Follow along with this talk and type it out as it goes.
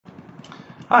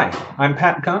Hi, I'm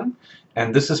Pat Gunn,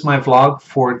 and this is my vlog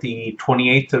for the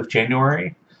 28th of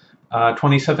January,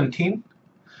 2017.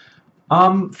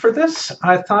 For this,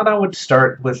 I thought I would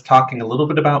start with talking a little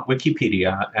bit about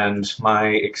Wikipedia and my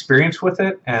experience with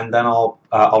it, and then I'll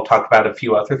talk about a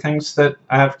few other things that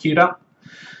I have queued up.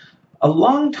 A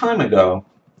long time ago,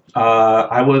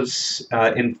 I was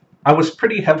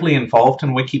pretty heavily involved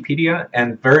in Wikipedia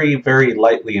and very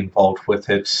lightly involved with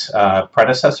its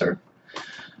predecessor.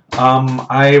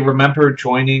 I remember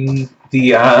joining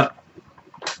the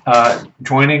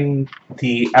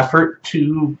effort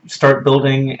to start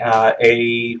building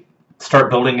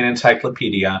an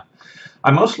encyclopedia.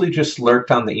 I mostly just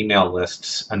lurked on the email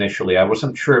lists initially. I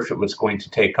wasn't sure if it was going to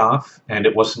take off, and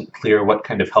it wasn't clear what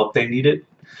kind of help they needed.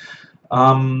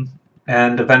 And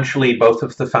eventually, both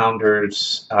of the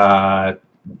founders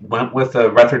went with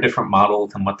a rather different model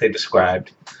than what they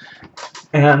described,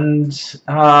 and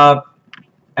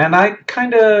I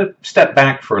kind of stepped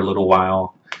back for a little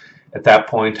while. At that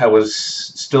point, I was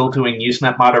still doing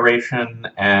Usenet moderation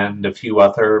and a few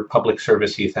other public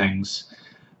servicey things.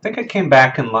 I think I came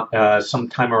back in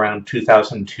sometime around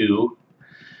 2002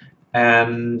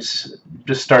 and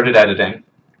just started editing.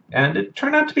 And it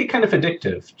turned out to be kind of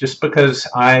addictive, just because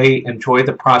I enjoy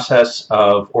the process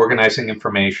of organizing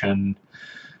information.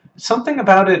 Something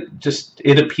about it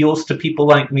it appeals to people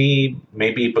like me,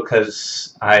 maybe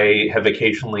because I have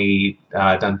occasionally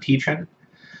done teaching.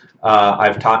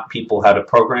 I've taught people how to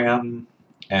program,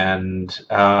 and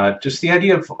just the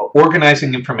idea of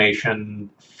organizing information,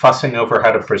 fussing over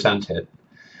how to present it.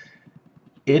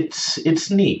 It's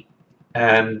neat,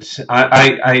 and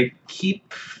I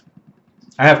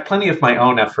have plenty of my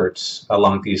own efforts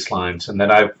along these lines, and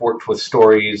that I've worked with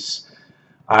stories.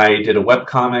 I did a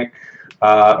webcomic.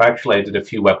 Actually, I did a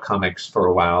few webcomics for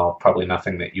a while, probably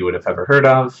nothing that you would have ever heard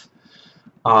of.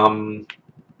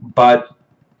 But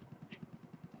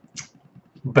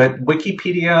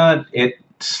Wikipedia, it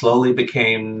slowly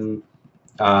became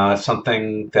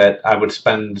something that I would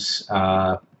spend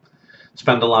a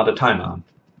lot of time on.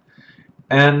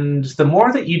 And the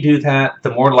more that you do that,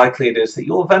 the more likely it is that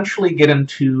you'll eventually get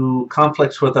into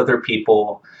conflicts with other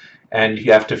people, and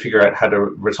you have to figure out how to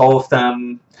resolve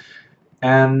them.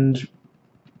 And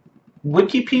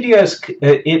Wikipedia,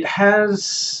 it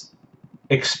has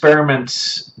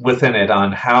experiments within it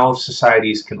on how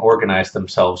societies can organize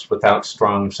themselves without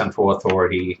strong central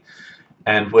authority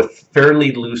and with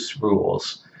fairly loose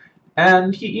rules.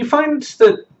 And you find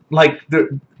that, like,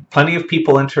 plenty of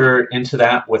people enter into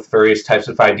that with various types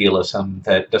of idealism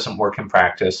that doesn't work in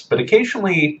practice, but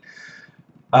occasionally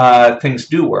things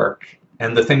do work,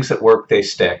 and the things that work, they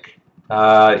stick,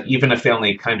 even if they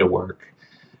only kind of work.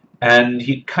 And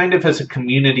you kind of, as a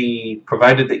community,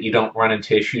 provided that you don't run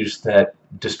into issues that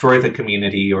destroy the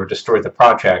community or destroy the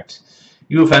project,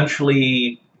 you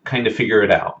eventually kind of figure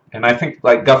it out. And I think,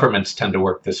 like, governments tend to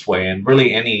work this way, and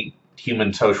really any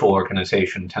human social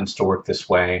organization tends to work this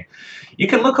way. You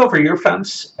can look over your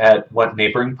fence at what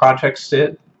neighboring projects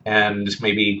did and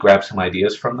maybe grab some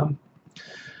ideas from them.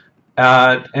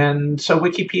 And so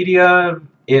Wikipedia,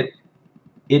 it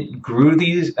grew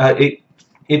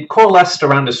it coalesced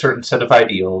around a certain set of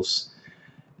ideals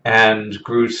and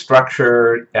grew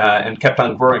structure and kept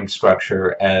on growing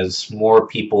structure as more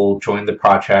people joined the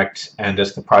project and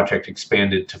as the project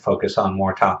expanded to focus on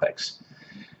more topics.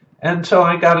 And so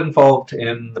I got involved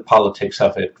in the politics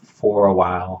of it for a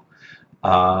while.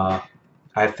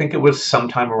 I think it was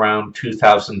sometime around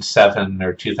 2007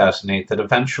 or 2008 that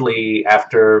eventually,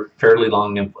 after fairly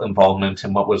long involvement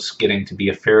in what was getting to be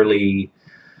a fairly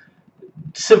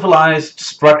civilized,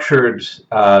 structured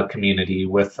community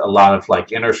with a lot of,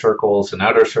 like, inner circles and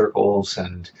outer circles,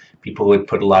 and people who would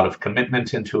put a lot of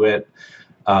commitment into it,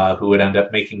 who would end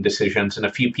up making decisions, and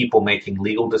a few people making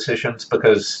legal decisions,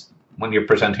 because when you're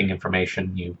presenting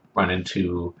information, you run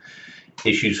into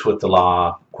issues with the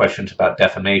law, questions about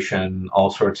defamation, all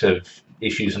sorts of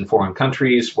issues in foreign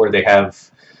countries where they have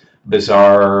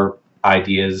bizarre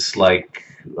ideas like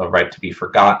a right to be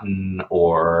forgotten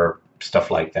or stuff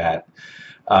like that.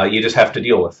 You just have to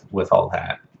deal with all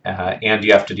that. And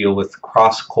you have to deal with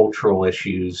cross-cultural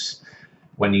issues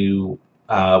when you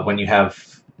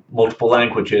have multiple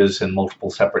languages and multiple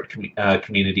separate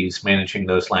communities managing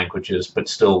those languages, but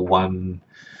still one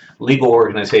legal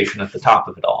organization at the top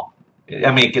of it all.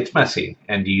 I mean, it gets messy,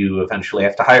 and you eventually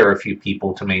have to hire a few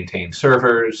people to maintain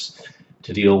servers,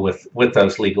 to deal with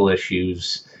those legal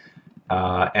issues,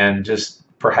 and just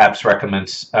perhaps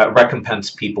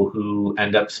recompense people who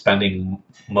end up spending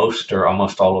most or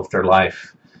almost all of their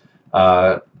life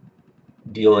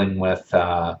dealing with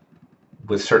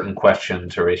certain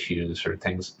questions or issues or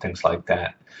things like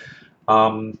that.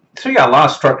 So yeah, a lot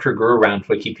of structure grew around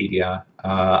Wikipedia.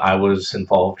 I was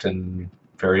involved in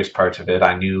various parts of it.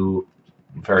 I knew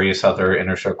various other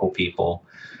inner circle people,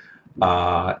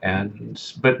 but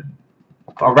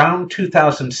around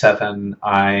 2007,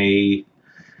 I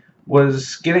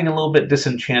was getting a little bit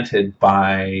disenchanted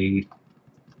by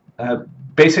uh,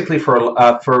 basically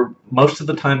for most of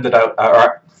the time that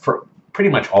or for pretty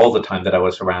much all the time that I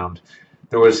was around,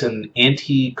 there was an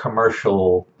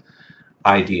anti-commercial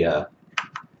idea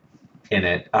in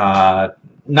it. I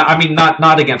mean,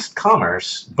 not against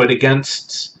commerce, but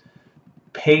against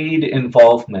paid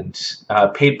involvement,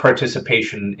 paid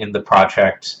participation in the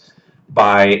project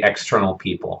by external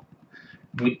people.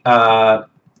 Uh,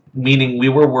 Meaning, we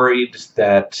were worried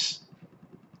that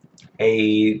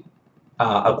a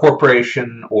a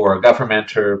corporation or a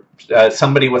government or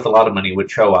somebody with a lot of money would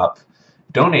show up,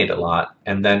 donate a lot,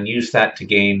 and then use that to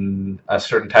gain a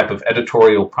certain type of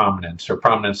editorial prominence or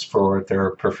prominence for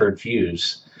their preferred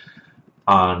views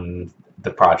on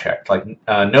the project. Like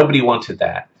nobody wanted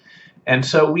that. And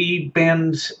so we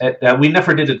banned, we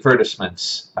never did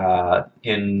advertisements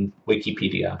in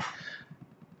Wikipedia,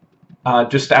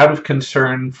 just out of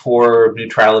concern for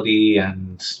neutrality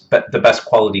and the best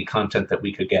quality content that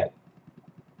we could get.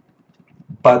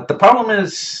 But the problem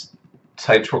is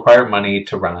sites require money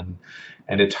to run,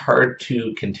 and it's hard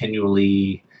to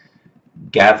continually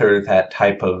gather that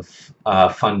type of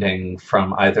funding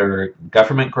from either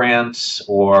government grants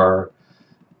or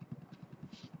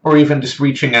even just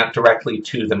reaching out directly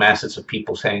to the masses of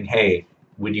people saying, hey,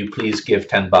 would you please give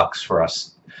 $10 for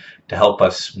us to help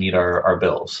us meet our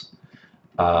bills?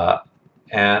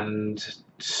 And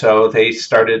so they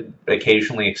started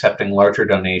occasionally accepting larger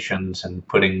donations and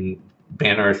putting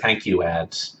banner thank you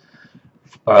ads,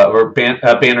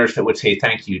 banners that would say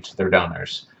thank you to their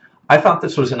donors. I thought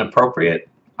this was inappropriate.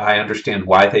 I understand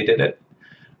why they did it,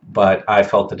 but I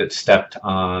felt that it stepped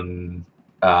on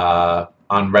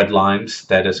red lines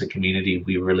that as a community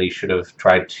we really should have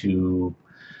tried to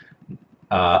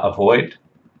avoid.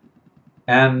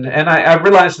 And I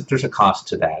realize that there's a cost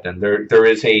to that, and there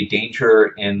is a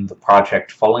danger in the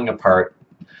project falling apart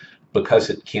because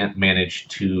it can't manage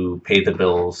to pay the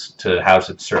bills to house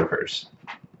its servers.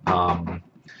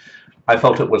 I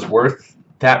felt it was worth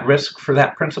that risk for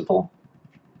that principle.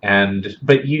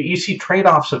 But you see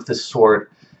trade-offs of this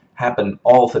sort happen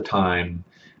all the time,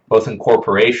 both in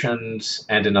corporations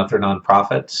and in other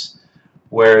nonprofits,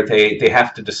 where they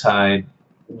have to decide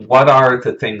what are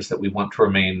the things that we want to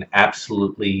remain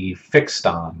absolutely fixed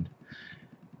on,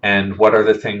 and what are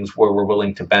the things where we're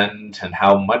willing to bend, and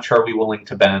how much are we willing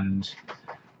to bend.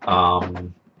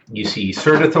 You see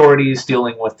CERT authorities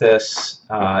dealing with this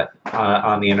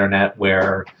on the internet,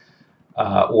 where,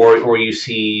 or you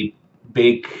see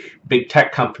big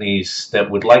tech companies that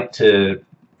would like to,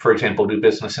 for example, do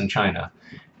business in China,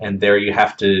 and there you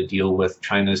have to deal with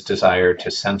China's desire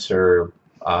to censor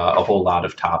a whole lot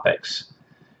of topics.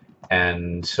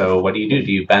 And so what do?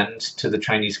 Do you bend to the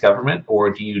Chinese government, or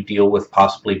do you deal with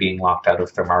possibly being locked out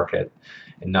of their market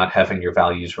and not having your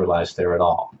values realized there at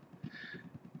all?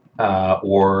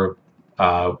 Or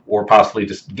possibly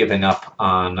just giving up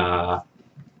on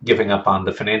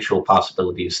the financial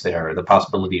possibilities there, the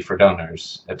possibility for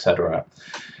donors, etc.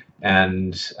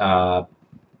 And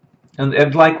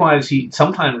likewise,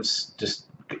 sometimes just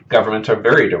governments are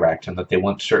very direct in that they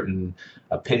want certain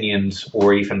opinions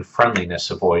or even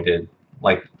friendliness avoided,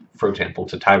 like, for example,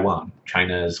 to Taiwan.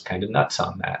 China is kind of nuts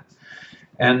on that.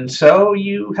 And so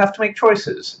you have to make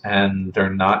choices, and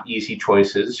they're not easy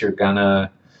choices. You're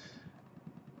gonna,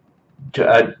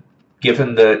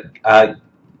 given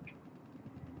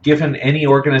any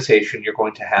organization, you're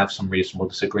going to have some reasonable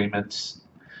disagreements.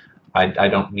 I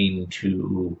don't mean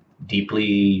to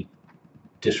deeply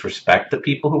disrespect the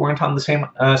people who weren't on the same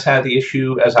side of the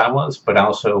issue as I was, but I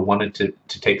also wanted to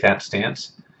take that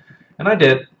stance. And I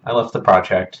did. I left the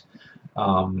project.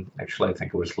 Actually, I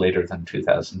think it was later than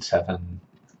 2007.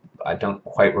 I don't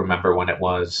quite remember when it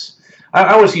was.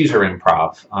 I was user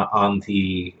improv on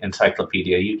the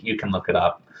encyclopedia. You can look it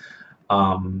up.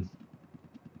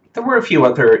 There were a few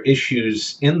other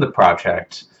issues in the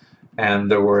project, and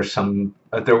there was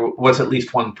at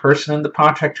least one person in the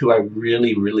project who I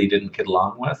really didn't get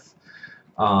along with.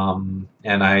 And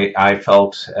I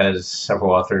felt, as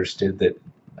several others did, that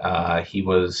he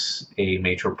was a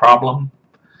major problem.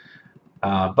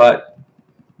 But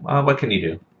what can you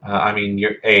do? I mean,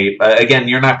 again,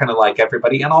 you're not going to like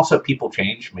everybody, and also people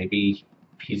change. Maybe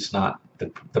he's not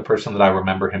the person that I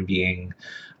remember him being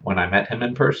when I met him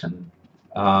in person,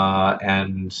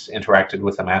 and interacted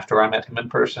with him after I met him in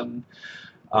person.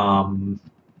 And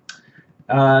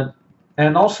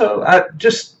also,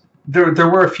 just there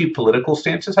were a few political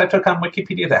stances I took on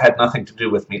Wikipedia that had nothing to do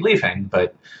with me leaving,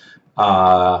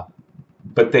 uh,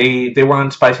 but they were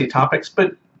on spicy topics.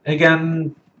 But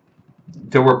again,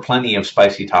 there were plenty of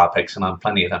spicy topics, and on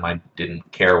plenty of them I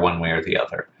didn't care one way or the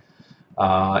other.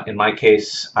 In my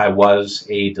case, I was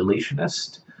a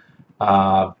deletionist.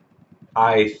 Uh,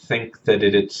 I think that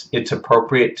it's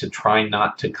appropriate to try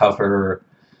not to cover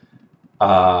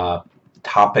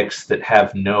topics that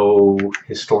have no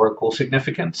historical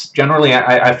significance. Generally,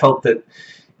 I felt that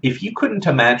if you couldn't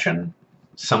imagine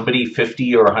somebody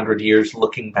 50 or 100 years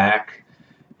looking back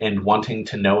and wanting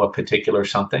to know a particular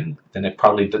something, then it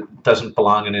probably doesn't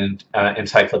belong in an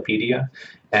encyclopedia,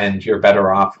 and you're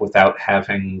better off without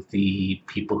having the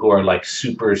people who are like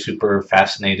super, super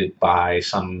fascinated by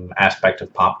some aspect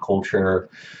of pop culture,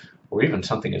 or even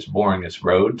something as boring as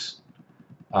roads.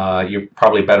 You're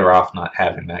probably better off not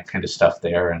having that kind of stuff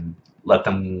there, and let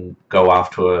them go off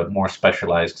to a more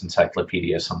specialized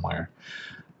encyclopedia somewhere.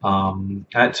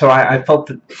 So I felt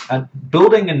that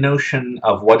building a notion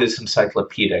of what is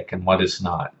encyclopedic and what is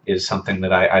not is something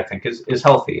that I think is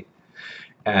healthy.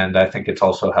 And I think it's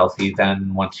also healthy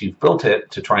then, once you've built it,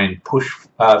 to try and push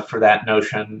for that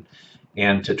notion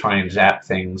and to try and zap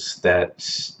things that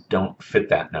don't fit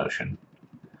that notion.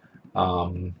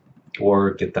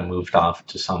 Or get them moved off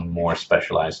to some more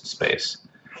specialized space.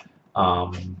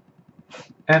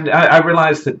 And I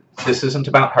realize that this isn't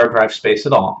about hard drive space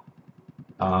at all.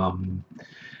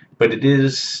 But it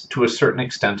is, to a certain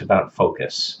extent, about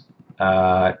focus.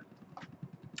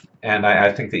 And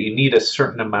I think that you need a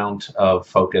certain amount of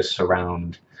focus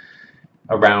around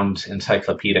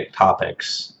encyclopedic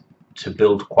topics to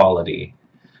build quality.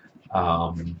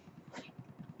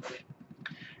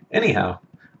 Anyhow,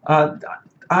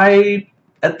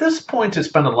 at this point, it's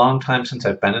been a long time since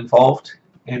I've been involved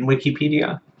in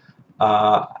Wikipedia.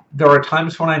 There are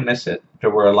times when I miss it.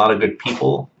 There were a lot of good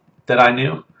people that I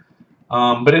knew.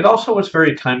 But it also was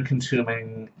very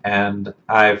time-consuming, and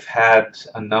I've had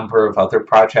a number of other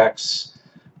projects.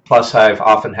 Plus, I've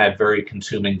often had very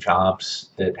consuming jobs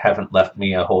that haven't left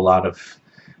me a whole lot of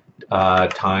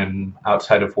time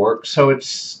outside of work. So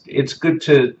it's good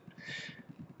to...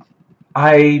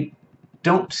 I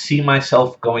don't see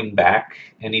myself going back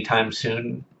anytime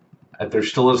soon. There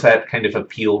still is that kind of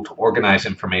appeal to organize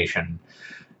information,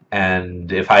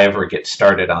 and if I ever get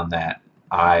started on that,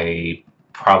 I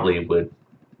probably would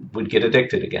get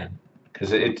addicted again,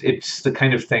 because it's the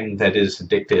kind of thing that is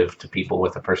addictive to people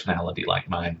with a personality like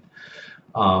mine.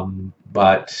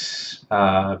 But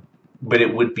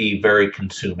it would be very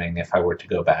consuming if I were to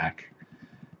go back,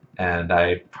 and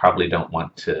I probably don't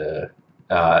want to,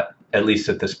 at least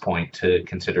at this point, to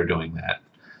consider doing that.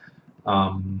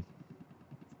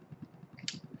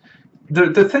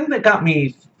 The thing that got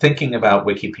me thinking about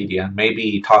Wikipedia, and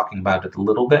maybe talking about it a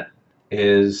little bit,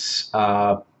 is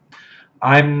I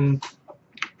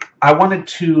wanted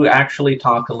to actually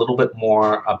talk a little bit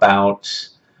more about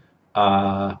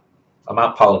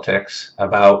politics,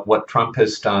 about what Trump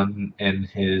has done in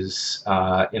his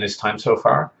time so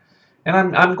far, and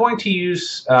I'm going to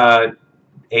use a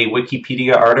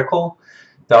Wikipedia article.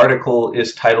 The article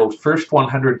is titled "First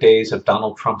 100 Days of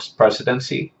Donald Trump's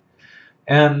Presidency,"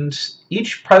 and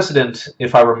each president,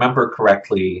 if I remember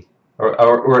correctly,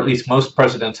 or at least most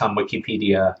presidents on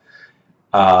Wikipedia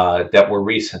that were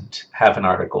recent, have an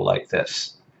article like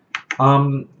this.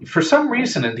 For some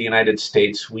reason in the United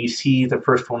States, we see the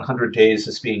first 100 days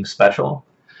as being special.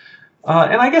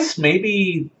 And I guess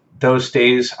maybe those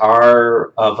days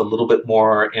are of a little bit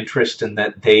more interest in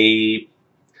that they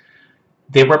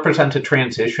represent a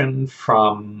transition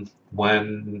from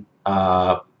when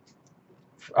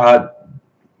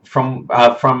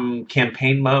from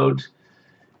campaign mode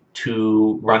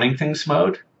to running things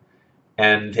mode,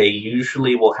 and they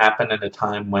usually will happen at a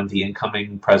time when the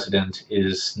incoming president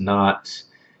is not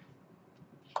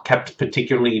kept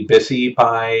particularly busy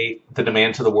by the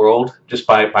demands of the world, just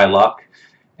by luck,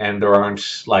 and there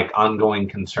aren't like ongoing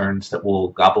concerns that will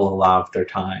gobble a lot of their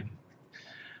time.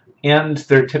 And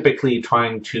they're typically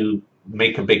trying to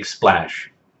make a big splash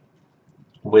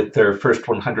with their first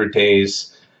 100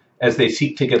 days as they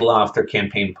seek to get a lot of their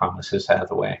campaign promises out of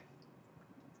the way.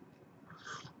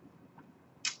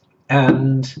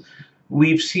 And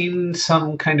we've seen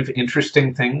some kind of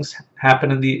interesting things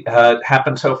happen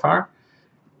happen so far.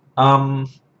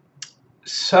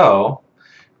 So,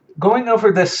 going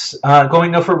over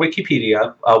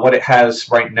Wikipedia, what it has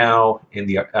right now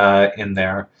in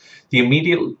there, the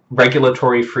immediate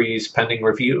regulatory freeze pending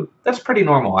review. That's pretty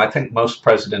normal. I think most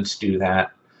presidents do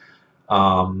that.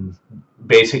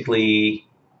 Basically,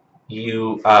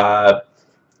 you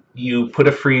you put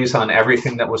a freeze on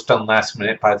everything that was done last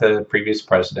minute by the previous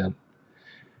president,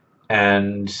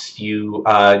 and you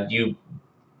then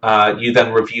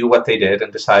review what they did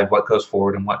and decide what goes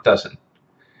forward and what doesn't.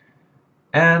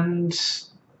 And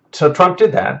so Trump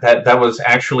did that. That was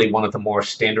actually one of the more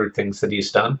standard things that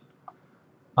he's done.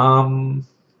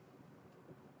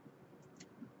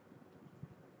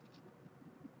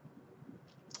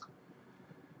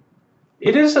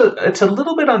 It's a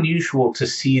little bit unusual to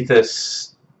see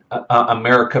this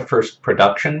America First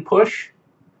production push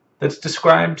that's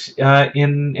described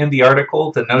in the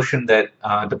article. The notion that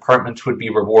departments would be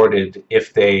rewarded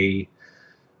if they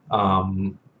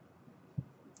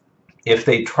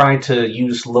try to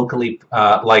use locally,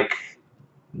 like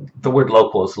the word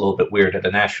local is a little bit weird at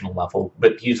a national level,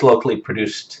 but use locally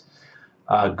produced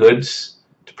goods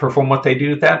to perform what they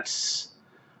do. That's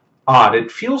odd.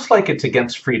 It feels like it's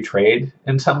against free trade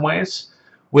in some ways,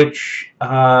 which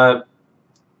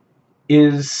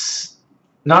is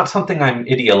not something I'm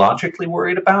ideologically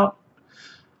worried about,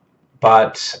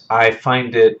 but I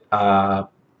find it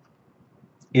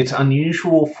it's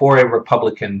unusual for a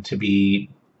Republican to be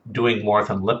doing more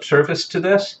than lip service to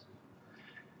this,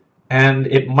 and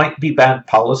it might be bad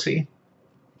policy.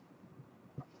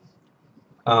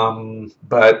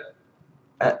 But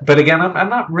again, I'm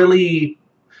not really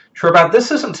sure about.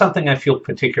 This isn't something I feel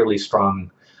particularly strong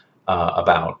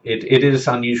about. It is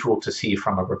unusual to see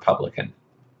from a Republican.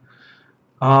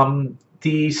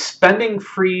 The spending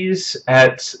freeze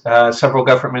at several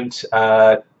government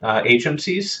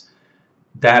agencies,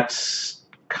 that's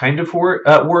kind of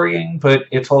worrying, but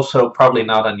it's also probably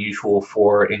not unusual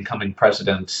for incoming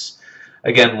presidents,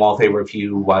 again, while they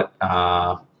review what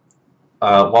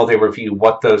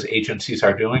those agencies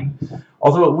are doing.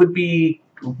 Although it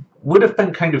would have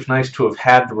been kind of nice to have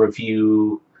had the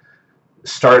review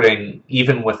starting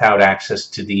even without access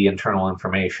to the internal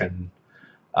information,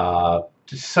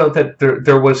 so that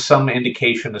there was some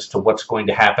indication as to what's going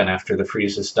to happen after the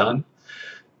freeze is done.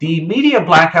 The media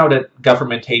blackout at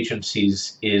government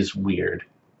agencies is weird.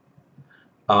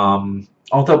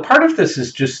 Although part of this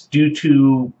is just due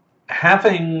to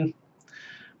having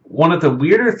one of the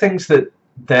weirder things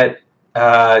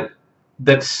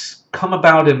that's come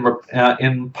about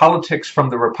in politics from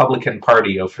the Republican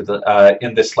Party over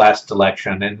in this last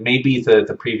election, and maybe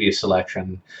the previous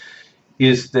election,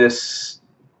 is this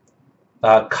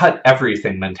cut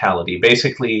everything mentality.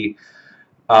 Basically,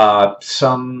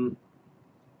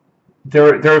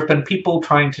 there have been people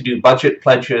trying to do budget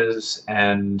pledges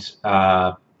and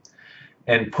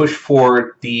push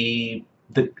for the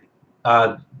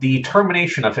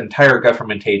termination of entire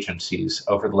government agencies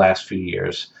over the last few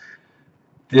years.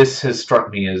 This has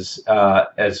struck me as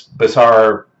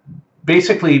bizarre.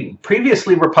 Basically,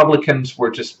 previously Republicans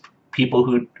were just people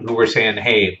who were saying,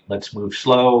 "Hey, let's move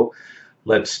slow.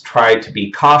 Let's try to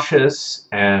be cautious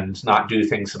and not do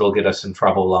things that'll get us in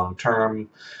trouble long term.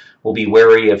 We'll be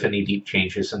wary of any deep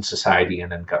changes in society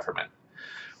and in government,"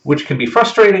 which can be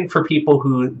frustrating for people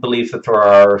who believe that there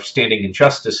are standing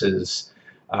injustices.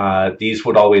 These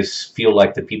would always feel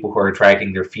like the people who are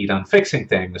dragging their feet on fixing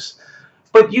things.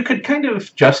 But you could kind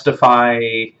of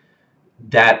justify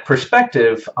that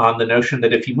perspective on the notion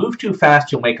that if you move too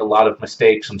fast, you'll make a lot of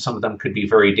mistakes, and some of them could be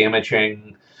very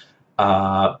damaging,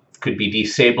 could be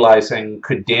destabilizing,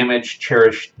 could damage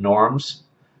cherished norms.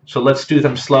 So let's do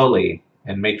them slowly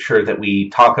and make sure that we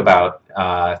talk about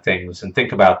things and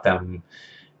think about them,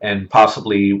 and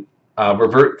possibly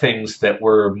revert things that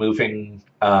we're moving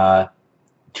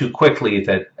too quickly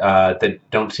that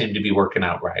don't seem to be working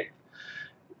out right.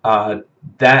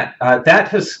 That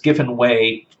has given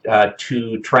way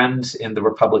to trends in the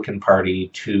Republican Party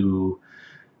to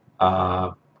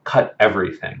cut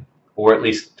everything, or at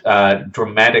least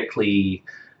dramatically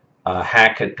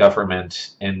hack at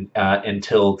government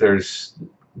until there's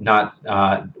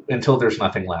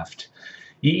nothing left.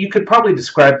 You could probably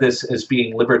describe this as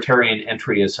being libertarian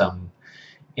entryism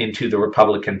into the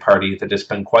Republican Party that has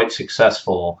been quite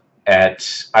successful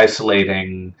at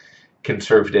isolating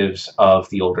conservatives of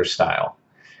the older style.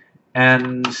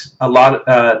 And a lot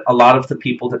of the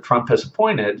people that Trump has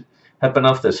appointed have been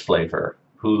of this flavor,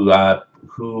 who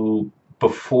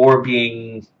before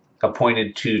being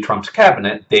appointed to Trump's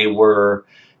cabinet, they were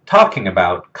talking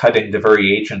about cutting the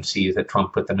very agency that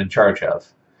Trump put them in charge of.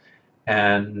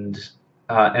 And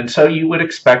so you would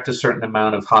expect a certain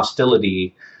amount of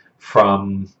hostility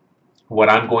from what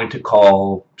I'm going to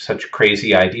call such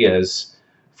crazy ideas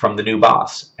from the new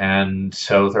boss. And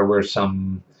so there were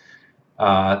some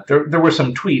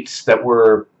tweets that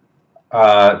were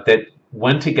that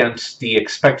went against the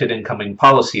expected incoming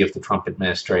policy of the Trump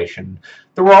administration.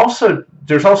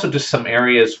 There's also just some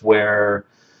areas where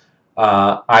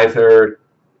either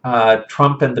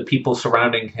Trump and the people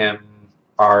surrounding him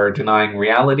are denying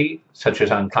reality, such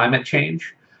as on climate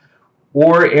change,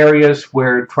 or areas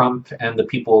where Trump and the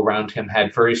people around him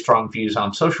had very strong views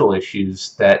on social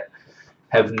issues that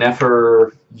have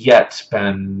never yet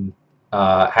been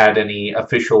had any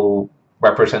official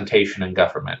representation in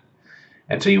government.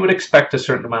 And so you would expect a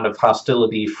certain amount of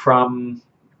hostility from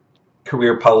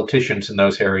career politicians in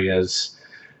those areas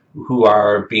who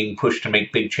are being pushed to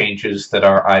make big changes that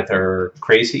are either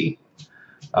crazy,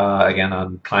 again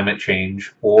on climate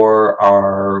change, or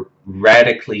are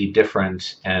radically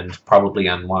different and probably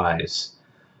unwise.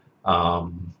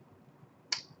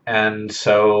 And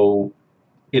so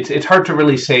it's hard to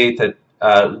really say that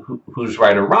who's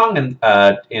right or wrong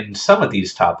in some of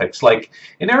these topics. Like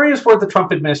in areas where the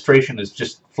Trump administration is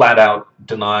just flat out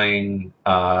denying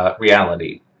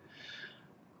reality,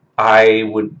 I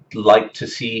would like to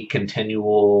see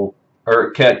continued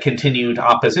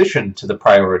opposition to the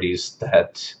priorities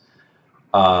that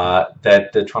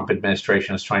that the Trump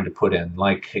administration is trying to put in,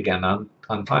 like again on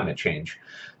climate change.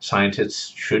 Scientists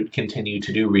should continue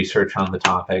to do research on the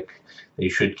topic. They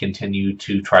should continue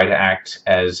to try to act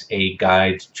as a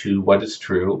guide to what is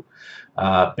true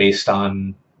based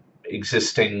on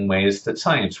existing ways that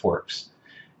science works.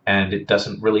 And it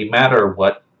doesn't really matter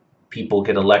what people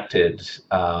get elected.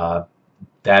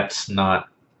 That's not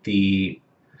the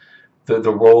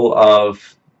role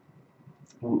of.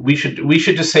 We should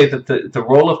just say that the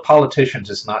role of politicians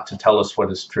is not to tell us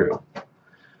what is true.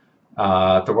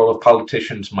 The role of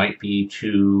politicians might be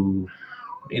to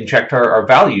inject our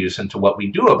values into what we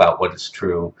do about what is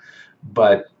true,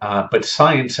 but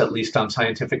science, at least on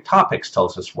scientific topics,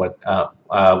 tells us what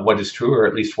is true, or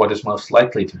at least what is most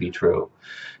likely to be true.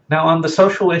 Now, on the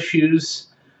social issues,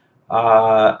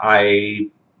 I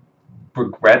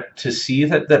regret to see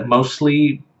that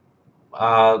mostly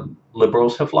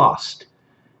liberals have lost,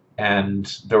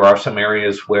 and there are some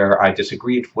areas where I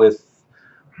disagreed with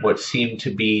what seemed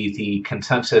to be the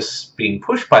consensus being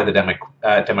pushed by the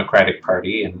Democratic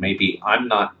Party, and maybe I'm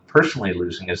not personally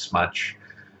losing as much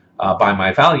by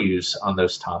my values on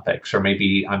those topics, or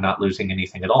maybe I'm not losing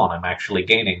anything at all and I'm actually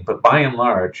gaining. But by and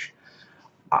large,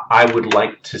 I would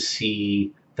like to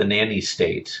see the nanny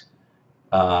state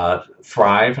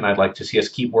thrive, and I'd like to see us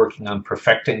keep working on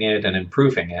perfecting it and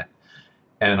improving it.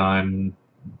 And I'm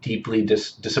deeply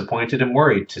disappointed and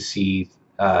worried to see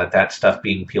that stuff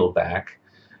being peeled back.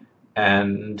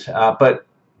 And but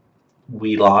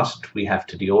we lost. We have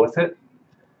to deal with it.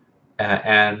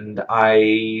 And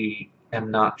I am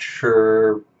not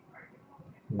sure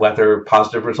whether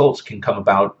positive results can come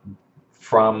about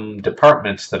from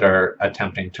departments that are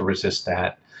attempting to resist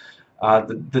that.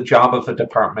 The job of a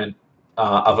department,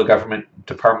 of a government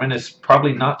department, is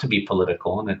probably not to be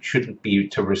political, and it shouldn't be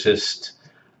to resist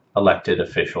elected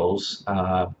officials.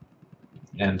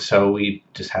 And so we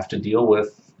just have to deal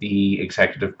with the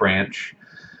executive branch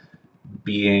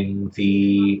being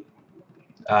the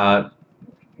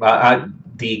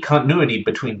continuity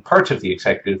between parts of the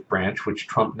executive branch, which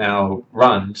Trump now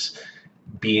runs,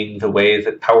 being the way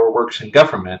that power works in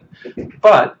government.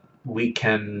 But we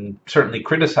can certainly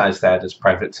criticize that as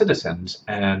private citizens,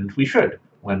 and we should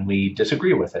when we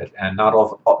disagree with it. And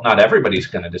not everybody's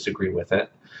going to disagree with it.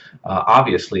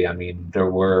 Obviously, I mean, there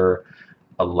were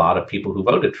a lot of people who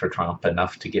voted for Trump,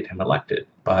 enough to get him elected.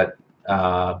 But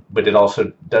it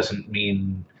also doesn't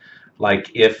mean, like,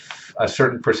 if a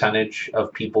certain percentage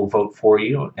of people vote for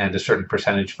you and a certain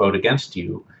percentage vote against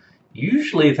you,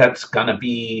 usually that's going to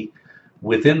be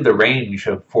within the range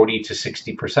of 40 to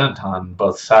 60% on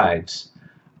both sides,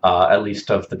 at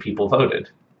least of the people voted,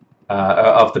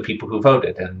 of the people who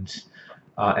voted.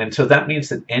 And so that means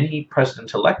that any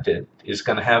president elected is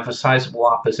going to have a sizable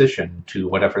opposition to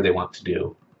whatever they want to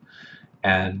do.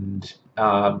 And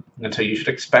so you should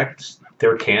expect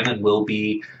there can and will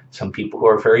be some people who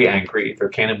are very angry. There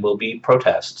can and will be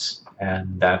protests,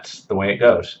 and that's the way it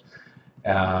goes.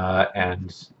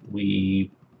 And we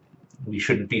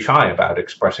shouldn't be shy about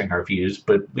expressing our views,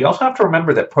 but we also have to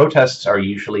remember that protests are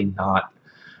usually not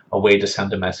a way to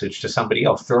send a message to somebody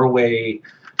else. They're a way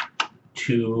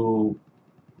to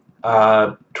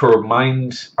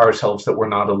remind ourselves that we're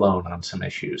not alone on some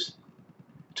issues.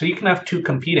 So you can have two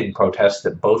competing protests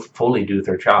that both fully do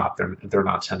their job. They're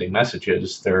not sending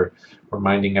messages. They're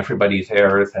reminding everybody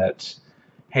there that,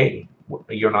 hey,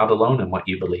 you're not alone in what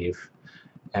you believe,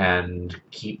 and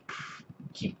keep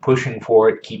pushing for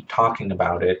it, keep talking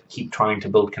about it, keep trying to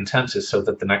build consensus so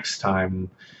that the next time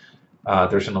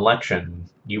there's an election,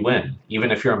 you win.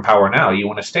 Even if you're in power now, you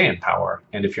want to stay in power.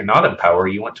 And if you're not in power,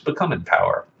 you want to become in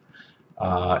power.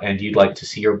 And you'd like to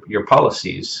see your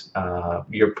policies,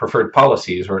 your preferred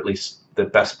policies, or at least the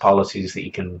best policies that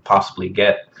you can possibly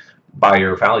get by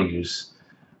your values,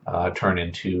 turn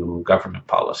into government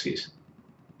policies.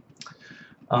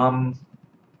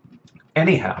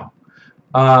 Anyhow,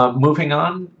 moving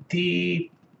on,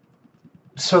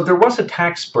 so there was a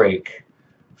tax break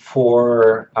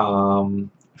for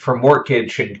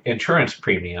mortgage insurance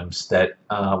premiums that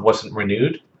wasn't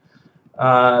renewed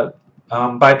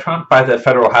by Trump, by the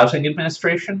Federal Housing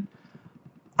Administration.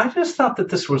 I just thought that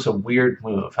this was a weird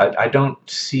move. I don't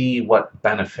see what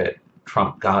benefit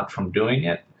Trump got from doing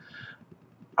it.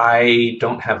 I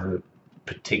don't have a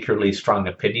particularly strong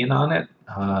opinion on it.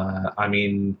 I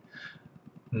mean,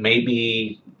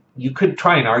 maybe you could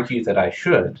try and argue that I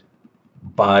should,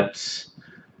 but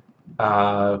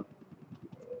I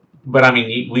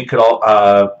mean, we could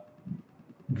all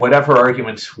whatever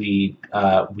arguments we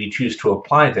choose to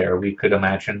apply there, we could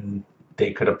imagine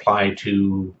they could apply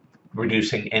to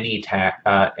reducing any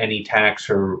tax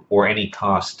or any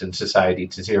cost in society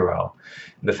to zero.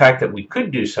 And the fact that we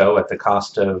could do so at the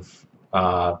cost of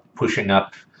pushing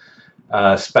up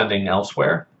spending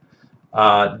elsewhere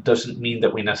doesn't mean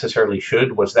that we necessarily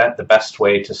should. Was that the best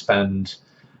way to spend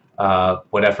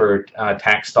whatever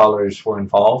tax dollars were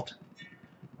involved?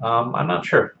 I'm not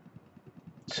sure.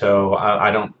 So I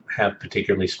don't have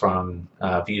particularly strong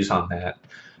views on that.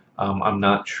 I'm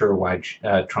not sure why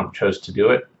Trump chose to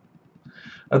do it.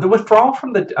 The withdrawal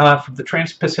from the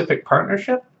Trans-Pacific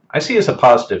Partnership, I see as a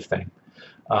positive thing.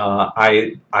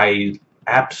 I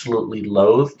absolutely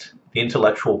loathed the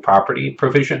intellectual property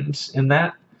provisions in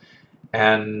that,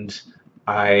 and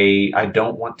I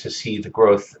don't want to see the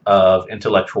growth of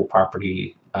intellectual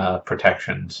property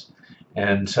protections.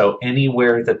 And so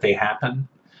anywhere that they happen,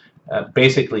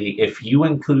 basically, if you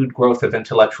include growth of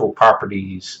intellectual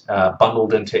properties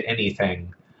bundled into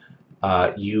anything,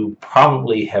 you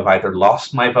probably have either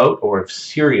lost my vote or have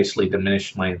seriously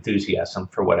diminished my enthusiasm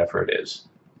for whatever it is.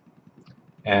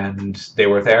 And they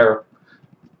were there.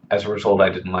 As a result, I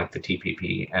didn't like the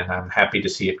TPP, and I'm happy to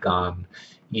see it gone,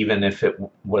 even if it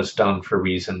was done for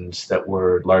reasons that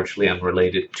were largely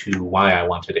unrelated to why I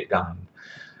wanted it gone.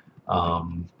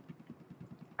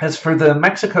 As for the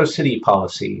Mexico City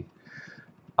policy,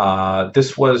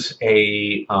 this was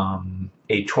a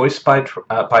choice by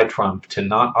Trump to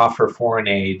not offer foreign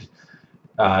aid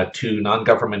to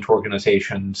non-government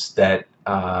organizations that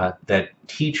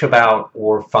teach about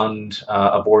or fund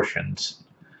abortions.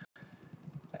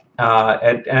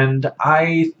 And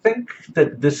I think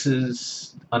that this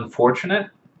is unfortunate,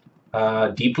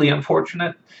 deeply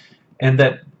unfortunate, and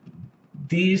that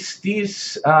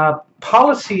these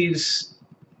policies,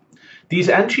 these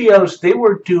NGOs, they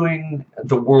were doing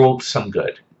the world some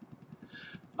good.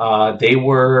 They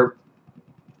were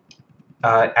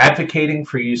advocating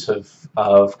for use of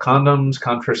condoms,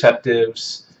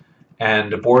 contraceptives,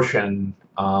 and abortion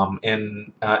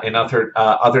in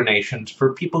other nations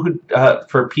for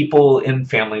people in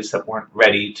families that weren't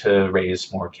ready to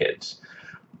raise more kids.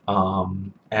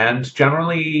 And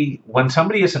generally, when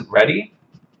somebody isn't ready,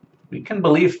 we can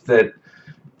believe that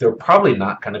they're probably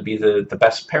not going to be the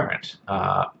best parent.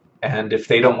 And if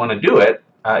they don't want to do it,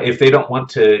 if they don't want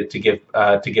to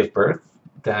give birth,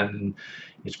 then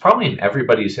it's probably in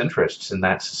everybody's interests in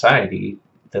that society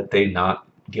that they not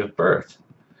give birth.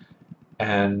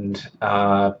 And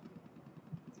I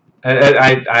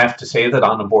have to say that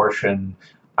on abortion,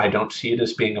 I don't see it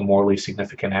as being a morally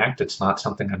significant act. It's not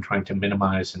something I'm trying to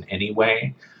minimize in any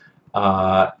way,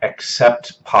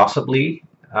 except possibly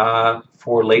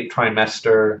for late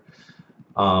trimester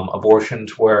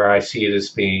abortions, where I see it as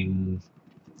being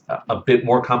a bit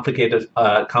more complicated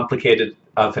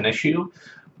of an issue.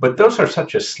 But those are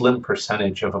such a slim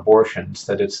percentage of abortions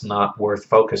that it's not worth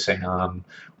focusing on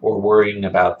or worrying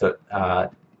about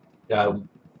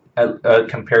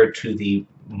compared to the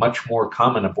much more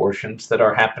common abortions that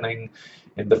are happening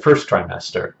in the first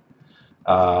trimester.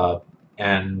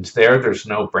 And there's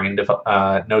no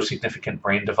no significant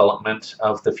brain development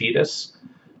of the fetus,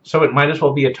 so it might as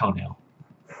well be a toenail.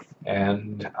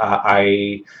 And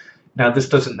now this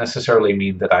doesn't necessarily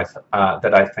mean that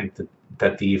I think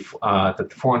that the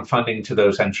foreign funding to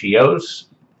those NGOs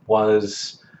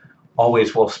was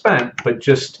always well spent, but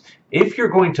just if you're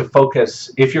going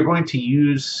to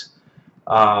use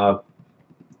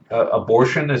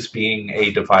abortion as being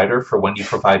a divider for when you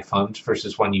provide funds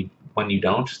versus when you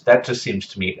don't, that just seems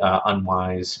to me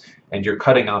unwise, and you're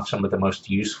cutting off some of the most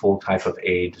useful type of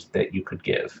aid that you could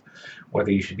give.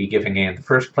 Whether you should be giving aid in the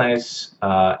first place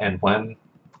and when,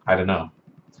 I don't know.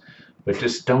 But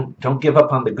just don't give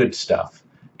up on the good stuff.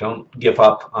 Don't give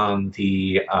up on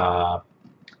the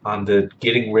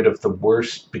getting rid of the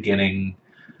worst beginning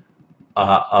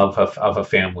of a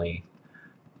family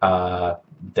uh,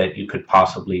 that you could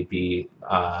possibly be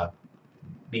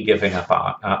giving up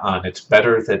on. It's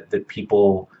better that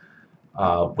people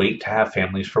wait to have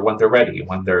families for when they're ready,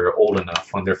 when they're old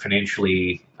enough, when they're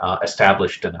financially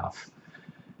established enough.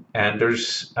 And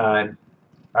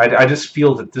I just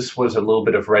feel that this was a little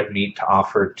bit of red meat to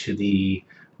offer to the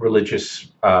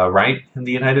religious right in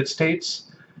the United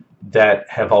States that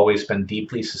have always been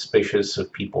deeply suspicious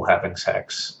of people having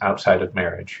sex outside of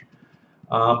marriage.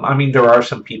 I mean, there are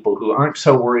some people who aren't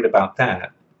so worried about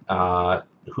that,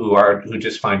 who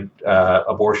just find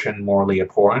abortion morally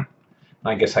abhorrent.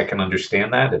 I guess I can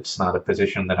understand that. It's not a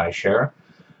position that I share,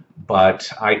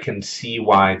 but I can see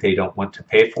why they don't want to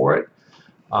pay for it.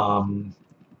 Um,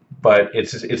 but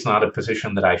it's not a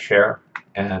position that I share,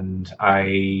 and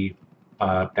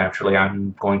naturally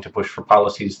I'm going to push for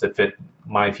policies that fit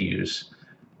my views,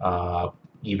 uh,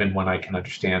 even when I can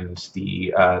understand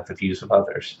the views of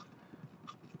others.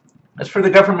 As for the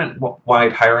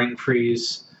government-wide hiring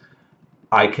freeze,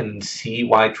 I can see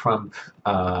why Trump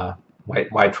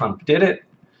did it.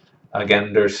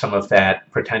 Again, there's some of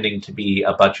that pretending to be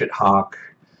a budget hawk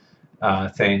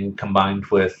thing combined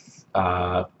with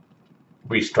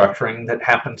restructuring that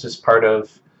happens as part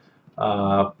of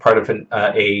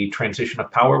a transition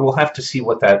of power. We'll have to see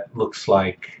what that looks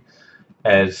like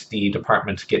as the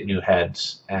departments get new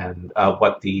heads and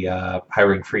what the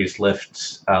hiring freeze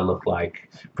lifts look like,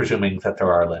 presuming that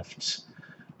there are lifts.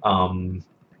 Um,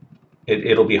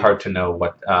 it'll be hard to know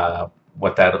what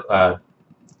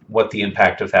the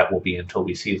impact of that will be until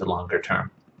we see the longer term.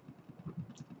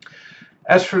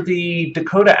 As for the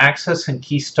Dakota Access and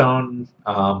Keystone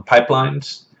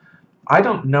pipelines, I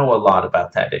don't know a lot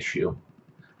about that issue.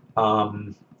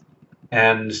 Um,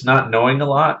 and not knowing a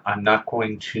lot, I'm not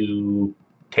going to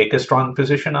take a strong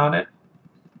position on it.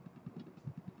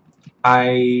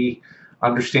 I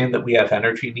understand that we have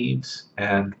energy needs,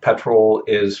 and petrol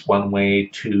is one way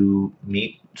to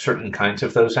meet certain kinds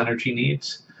of those energy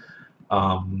needs.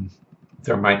 Um,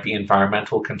 there might be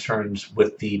environmental concerns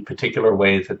with the particular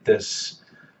way that this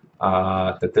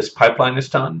pipeline is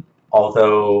done.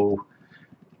 Although,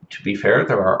 to be fair,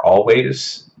 there are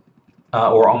always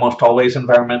or almost always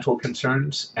environmental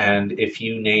concerns, and if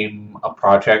you name a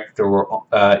project,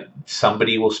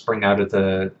 somebody will spring out of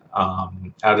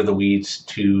the weeds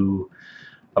to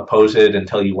oppose it and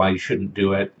tell you why you shouldn't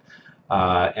do it.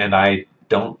 And I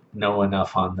don't know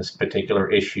enough on this particular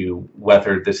issue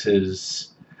whether this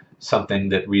is something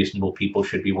that reasonable people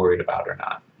should be worried about or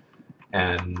not.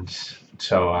 And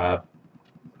so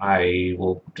I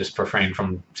will just refrain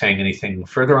from saying anything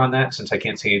further on that, since I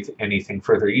can't say anything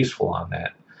further useful on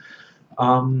that.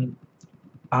 Um,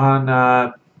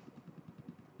 on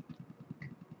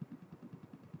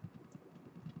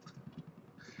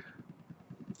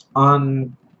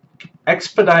on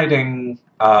expediting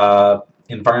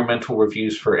environmental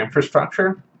reviews for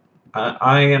infrastructure,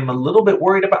 I am a little bit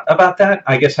worried about that.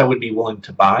 I guess I would be willing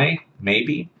to buy,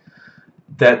 maybe,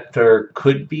 that there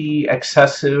could be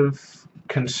excessive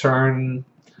concern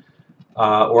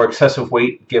or excessive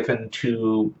weight given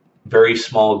to very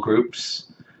small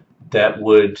groups that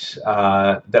would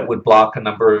block a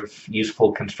number of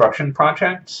useful construction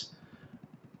projects,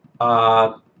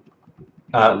 uh,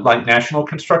 like national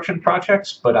construction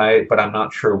projects. But I'm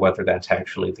not sure whether that's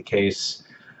actually the case.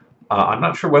 I'm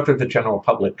not sure whether the general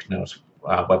public knows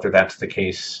whether that's the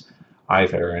case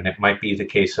either, and it might be the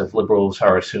case of liberals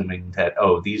are assuming that,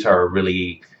 oh, these are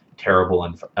really terrible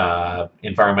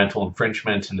environmental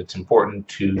infringements and it's important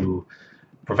to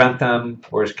prevent them,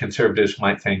 whereas conservatives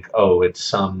might think, oh, it's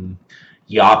some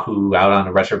yahoo out on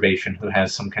a reservation who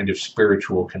has some kind of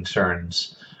spiritual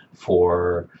concerns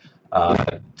for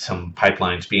some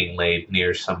pipelines being laid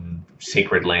near some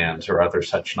sacred lands or other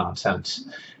such nonsense.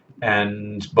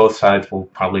 And both sides will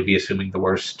probably be assuming the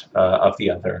worst of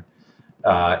the other.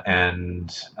 I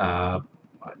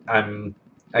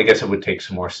guess it would take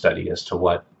some more study as to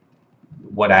what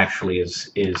actually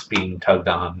is being tugged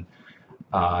on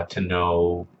to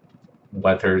know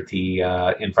whether the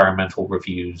environmental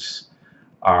reviews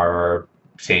are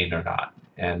sane or not,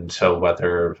 and so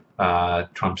whether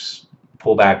Trump's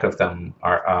pullback of them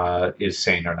is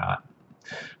sane or not.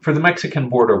 For the Mexican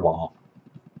border wall,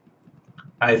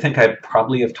 I think I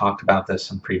probably have talked about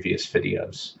this in previous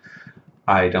videos.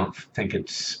 I don't think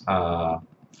it's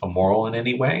immoral in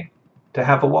any way to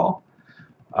have a wall.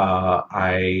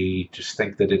 I just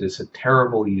think that it is a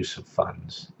terrible use of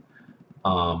funds.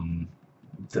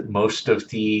 That most of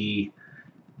the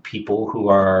people who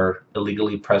are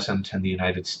illegally present in the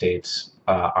United States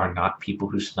are not people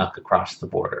who snuck across the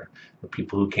border. They're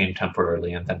people who came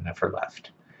temporarily and then never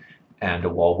left. And a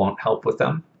wall won't help with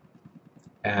them.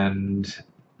 And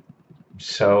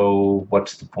so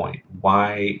what's the point?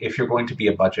 Why, if you're going to be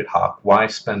a budget hawk, why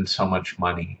spend so much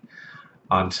money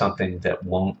on something that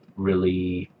won't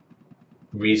really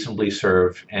reasonably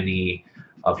serve any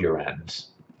of your ends?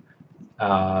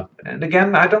 And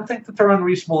again, I don't think that they're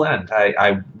unreasonable ends.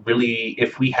 I really,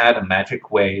 if we had a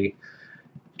magic way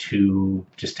to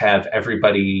just have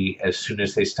everybody, as soon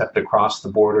as they stepped across the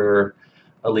border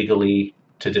illegally,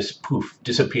 to just poof,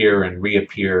 disappear and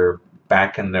reappear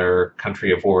back in their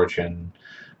country of origin,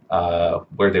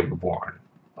 where they were born,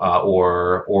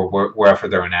 or wherever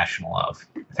they're a national of,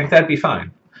 I think that'd be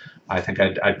fine. I think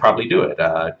I'd probably do it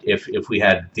if we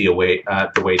had the way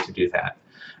to do that.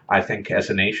 I think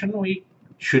as a nation we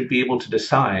should be able to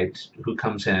decide who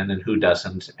comes in and who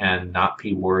doesn't, and not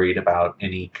be worried about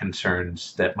any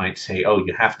concerns that might say, "Oh,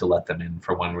 you have to let them in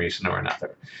for one reason or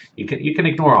another." You can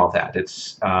ignore all that.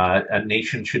 It's a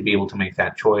nation should be able to make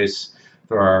that choice.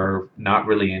 There are not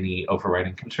really any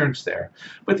overriding concerns there.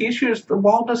 But the issue is the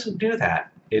wall doesn't do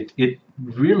that. It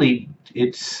really,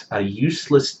 it's a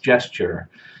useless gesture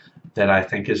that I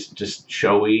think is just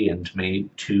showy and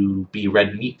made to be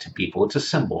red meat to people. It's a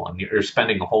symbol, and you're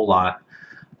spending a whole lot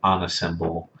on a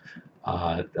symbol,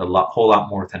 whole lot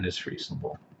more than is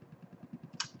reasonable.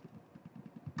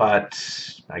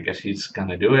 But I guess he's going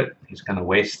to do it. He's going to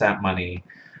waste that money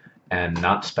and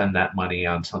not spend that money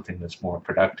on something that's more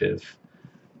productive.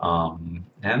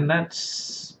 And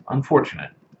that's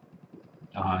unfortunate,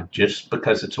 just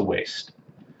because it's a waste.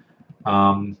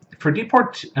 For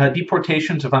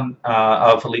deportations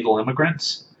of illegal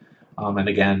immigrants, and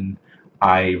again,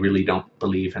 I really don't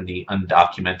believe in the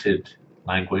undocumented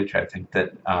language. I think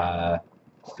that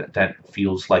that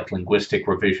feels like linguistic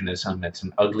revisionism. It's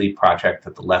an ugly project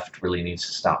that the left really needs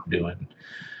to stop doing.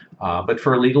 But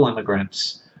for illegal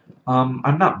immigrants,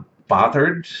 I'm not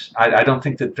bothered. I don't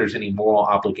think that there's any moral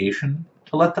obligation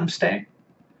to let them stay.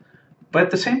 But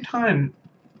at the same time,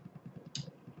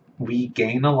 we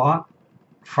gain a lot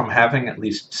from having at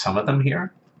least some of them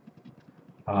here.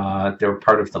 They're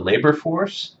part of the labor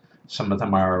force. Some of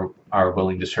them are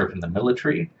willing to serve in the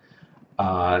military.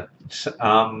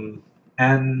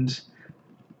 And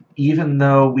even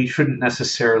though we shouldn't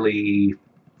necessarily,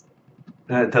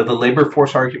 the labor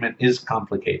force argument is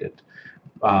complicated.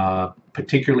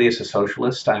 Particularly as a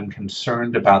socialist, I'm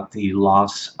concerned about the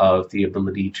loss of the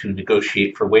ability to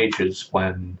negotiate for wages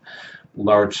when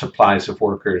large supplies of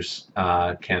workers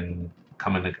can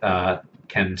come in,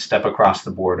 can step across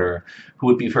the border, who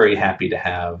would be very happy to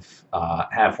have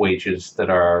wages that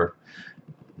are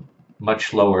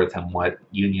much lower than what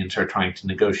unions are trying to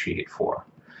negotiate for.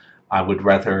 I would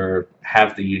rather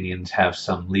have the unions have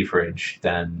some leverage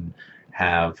than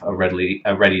have a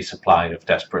ready supply of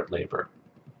desperate labor.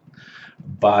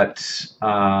 But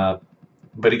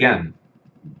again,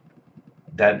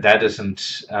 that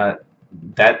isn't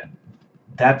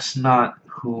that's not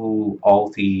who all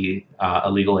the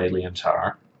illegal aliens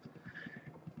are.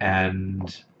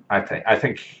 And I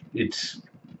think the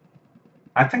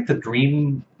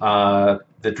dream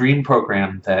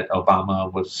program that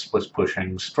Obama was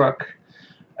pushing struck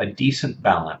a decent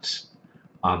balance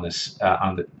on this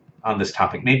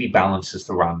topic. Maybe balance is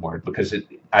the wrong word, because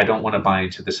I don't want to buy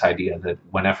into this idea that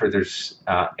whenever there's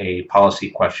a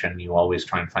policy question, you always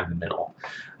try and find the middle.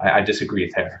 I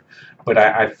disagree there, but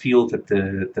I feel that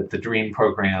the dream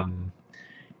program,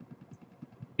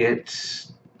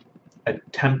 it's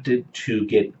attempted to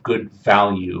get good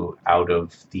value out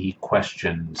of the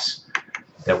questions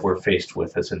that we're faced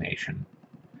with as a nation.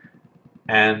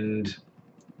 And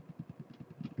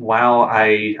while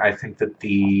I think that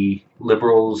the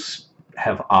liberals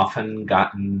have often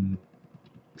gotten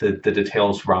the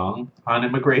details wrong on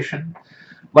immigration,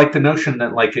 like the notion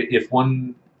that, like, if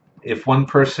one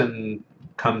person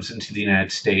comes into the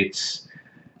United States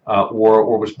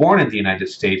or was born in the United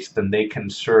States, then they can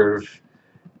serve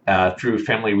through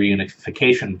family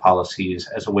reunification policies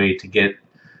as a way to get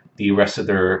the rest of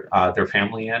their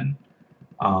family in.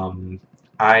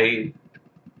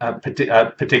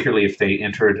 Particularly if they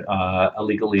entered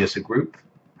illegally as a group,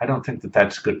 I don't think that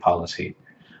that's good policy.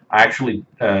 I actually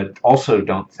also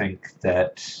don't think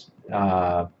that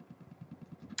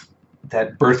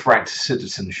that birthright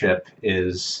citizenship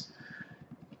is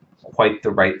quite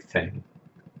the right thing.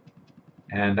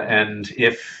 And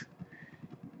if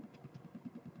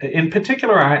in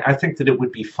particular, I think that it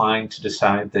would be fine to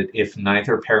decide that if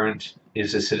neither parent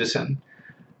is a citizen,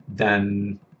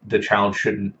 then the child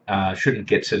shouldn't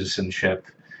get citizenship,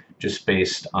 just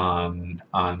based on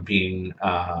being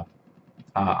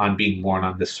born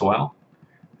on this soil.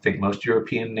 I think most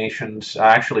European nations,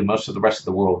 actually most of the rest of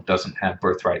the world, doesn't have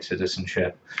birthright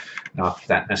citizenship. Not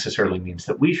that necessarily means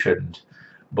that we shouldn't,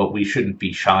 but we shouldn't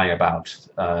be shy about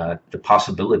the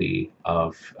possibility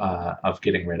of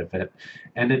getting rid of it,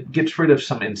 and it gets rid of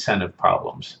some incentive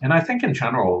problems. And I think in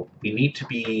general we need to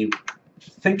be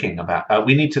thinking about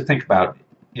we need to think about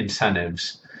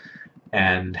incentives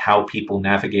and how people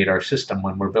navigate our system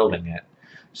when we're building it,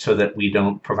 so that we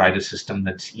don't provide a system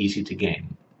that's easy to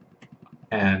gain.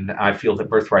 And I feel that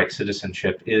birthright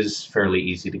citizenship is fairly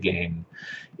easy to gain.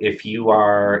 If you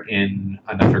are in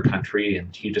another country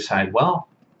and you decide, well,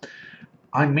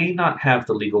 I may not have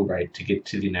the legal right to get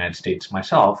to the United States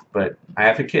myself, but I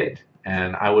have a kid,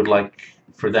 and I would like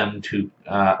for them to,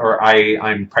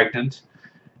 I'm pregnant,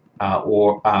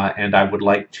 and I would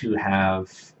like to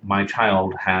have my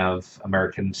child have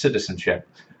American citizenship.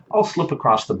 I'll slip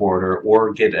across the border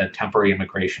or get a temporary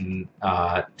immigration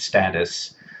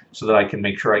status so that I can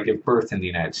make sure I give birth in the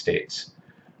United States.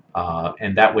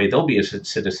 And that way they'll be a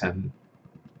citizen,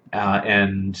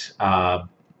 and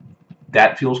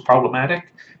that feels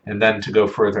problematic. And then to go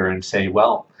further and say,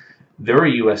 well, they're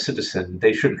a U.S. citizen,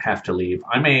 they shouldn't have to leave.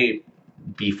 I may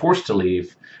be forced to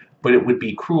leave, but it would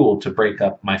be cruel to break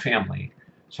up my family.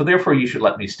 So therefore you should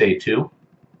let me stay too.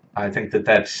 I think that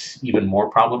that's even more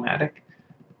problematic.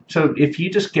 So if you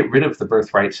just get rid of the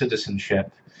birthright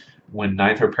citizenship when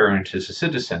neither parent is a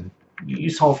citizen, you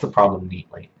solve the problem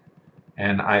neatly.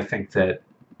 And I think that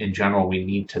in general we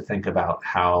need to think about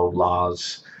how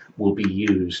laws will be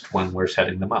used when we're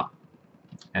setting them up.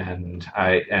 And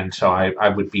so I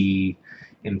would be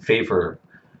in favor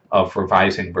of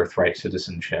revising birthright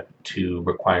citizenship to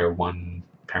require one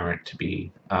parent to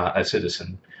be a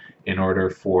citizen in order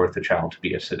for the child to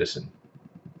be a citizen.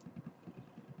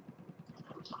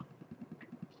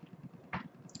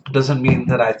 Doesn't mean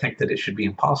that I think that it should be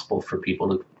impossible for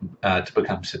people to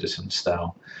become citizens,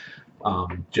 though.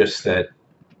 Just that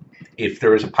if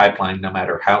there is a pipeline, no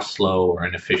matter how slow or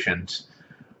inefficient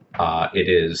it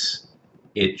is,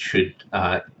 it should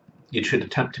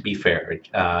attempt to be fair.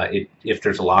 If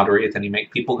there's a lottery, then you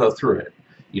make people go through it.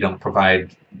 You don't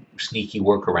provide sneaky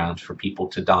workarounds for people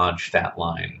to dodge that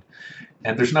line.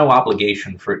 And there's no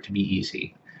obligation for it to be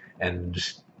easy. And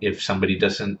if somebody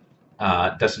doesn't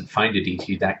find it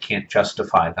easy, that can't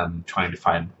justify them trying to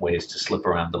find ways to slip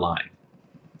around the line.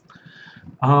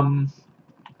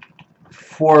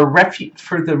 For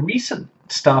the recent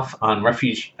stuff on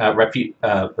refugees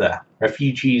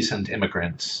and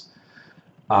immigrants,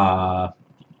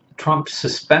 Trump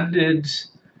suspended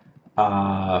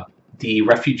the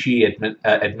refugee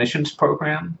admissions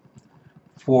program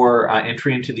for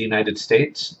entry into the United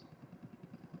States,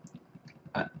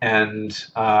 and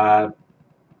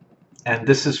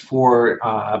this is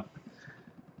for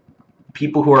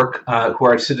people who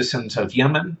are citizens of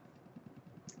Yemen,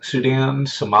 Sudan,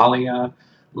 Somalia,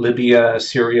 Libya,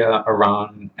 Syria,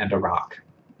 Iran, and Iraq.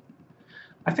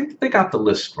 I think they got the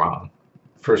list wrong,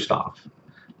 first off.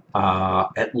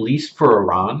 At least for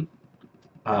Iran,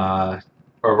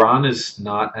 Iran is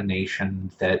not a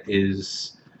nation that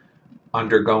is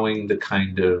undergoing the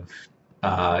kind of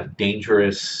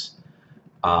dangerous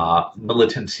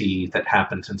militancy that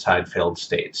happens inside failed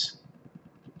states.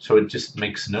 So it just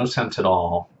makes no sense at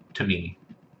all to me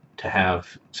to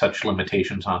have such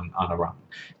limitations on Iran.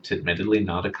 It's admittedly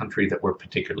not a country that we're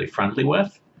particularly friendly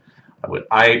with.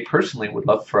 I personally would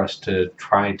love for us to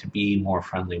try to be more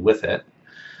friendly with it.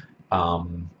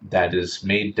 That is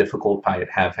made difficult by it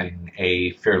having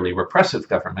a fairly repressive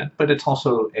government, but it's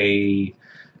also a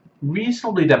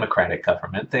reasonably democratic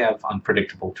government. They have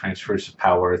unpredictable transfers of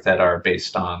power that are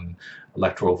based on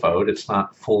electoral vote. It's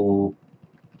not full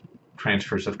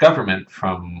transfers of government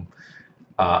from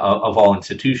of all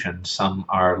institutions. Some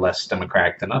are less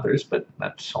democratic than others, but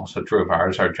that's also true of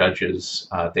ours. Our judges,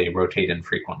 they rotate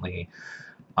infrequently.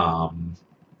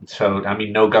 So, I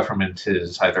mean, no government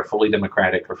is either fully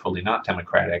democratic or fully not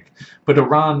democratic. But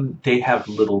Iran, they have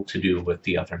little to do with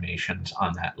the other nations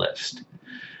on that list.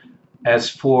 As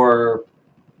for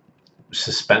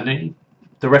suspending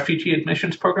the refugee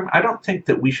admissions program, I don't think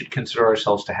that we should consider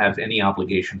ourselves to have any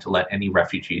obligation to let any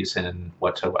refugees in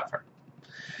whatsoever.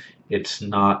 It's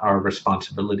not our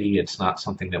responsibility. It's not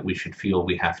something that we should feel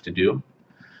we have to do.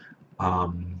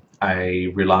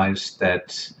 I realize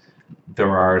that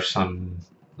there are some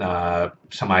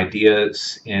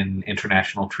ideas in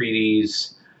international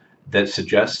treaties that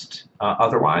suggest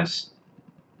otherwise,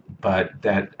 but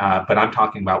I'm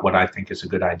talking about what I think is a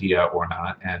good idea or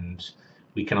not, and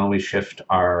we can always shift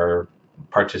our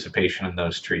participation in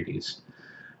those treaties.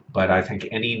 but I think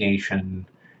any nation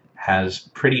has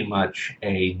pretty much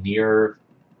a near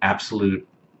absolute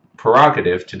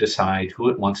prerogative to decide who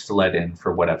it wants to let in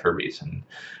for whatever reason,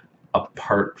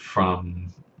 apart from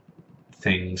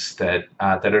things that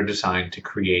that are designed to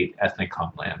create ethnic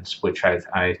homelands, which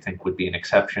I think would be an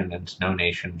exception, and no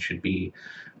nation should be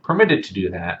permitted to do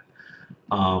that.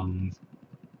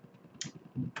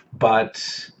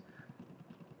 But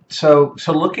so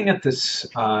looking at this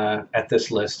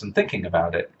list and thinking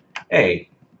about it,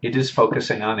 it is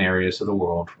focusing on areas of the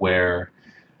world where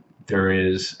there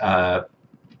is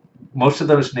most of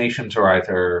those nations are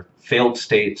either failed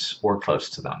states or close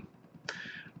to them.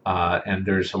 And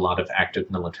there's a lot of active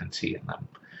militancy in them.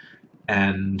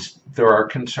 And there are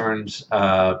concerns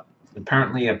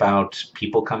apparently about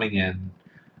people coming in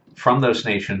from those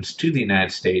nations to the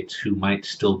United States who might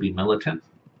still be militant.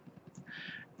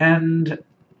 And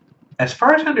as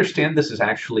far as I understand, this is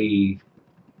actually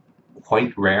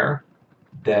quite rare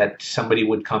that somebody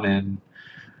would come in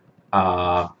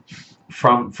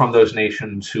from those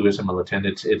nations who is a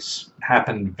militant. It's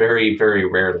happened very, very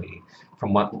rarely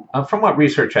from what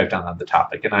research I've done on the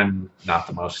topic, and I'm not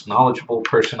the most knowledgeable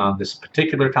person on this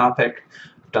particular topic.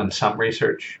 I've done some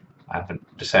research. I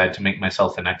haven't decided to make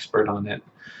myself an expert on it,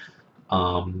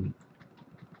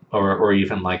 or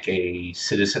even like a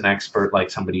citizen expert,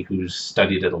 like somebody who's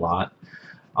studied it a lot.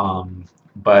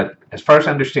 But as far as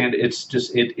I understand,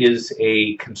 it is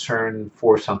a concern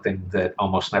for something that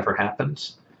almost never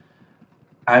happens.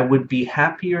 I would be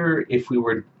happier if we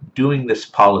were doing this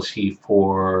policy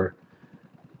for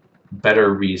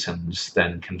better reasons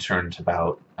than concerns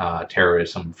about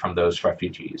terrorism from those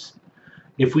refugees.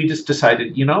 If we just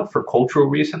decided, for cultural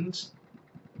reasons,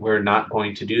 we're not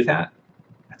going to do that,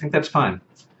 I think that's fine.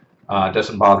 It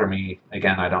doesn't bother me.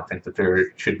 Again, I don't think that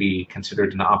there should be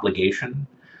considered an obligation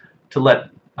to let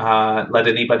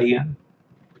anybody in,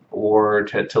 or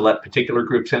to let particular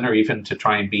groups in, or even to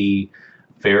try and be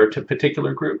fair to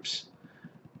particular groups.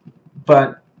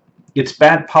 But it's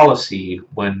bad policy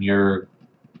when your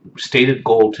stated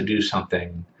goal to do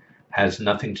something has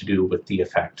nothing to do with the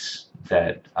effects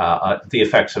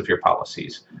of your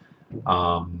policies.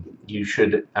 You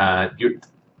should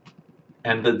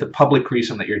and the public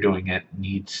reason that you're doing it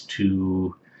needs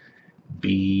to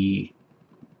be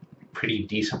pretty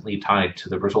decently tied to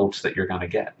the results that you're going to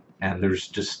get. And there's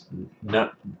just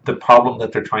the problem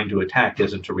that they're trying to attack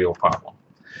isn't a real problem.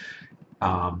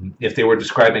 If they were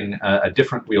describing a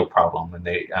different real problem, and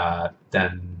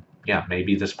then yeah,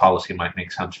 maybe this policy might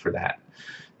make sense for that.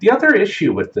 The other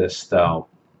issue with this, though,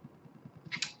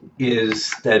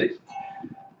 is that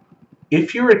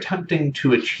if you're attempting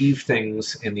to achieve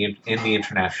things in the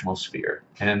international sphere,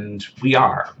 and we're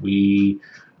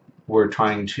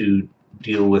trying to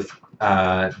deal with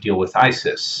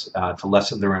ISIS, to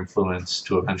lessen their influence,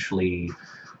 to eventually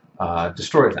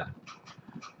destroy them.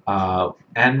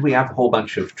 And we have a whole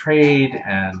bunch of trade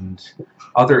and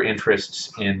other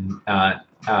interests in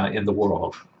the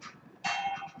world.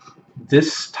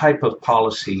 This type of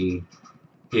policy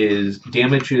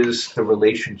damages the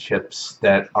relationships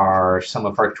that are some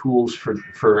of our tools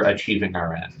for achieving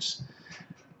our ends.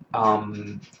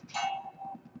 And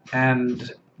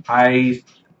I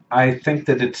think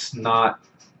that it's not.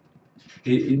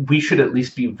 We should at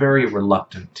least be very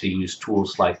reluctant to use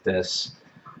tools like this,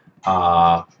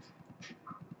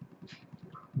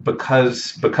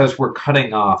 because we're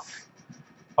cutting off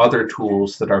other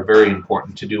tools that are very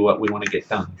important to do what we want to get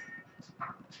done.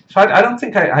 So I don't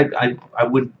think I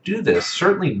would do this,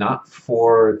 certainly not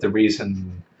for the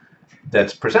reason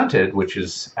that's presented, which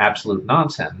is absolute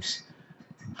nonsense,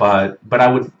 but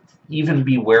I would even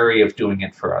be wary of doing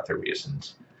it for other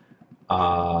reasons.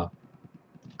 I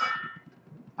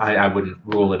wouldn't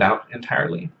rule it out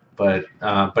entirely, but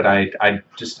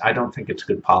I don't think it's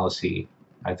good policy.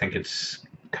 I think it's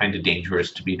kind of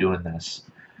dangerous to be doing this.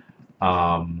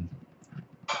 And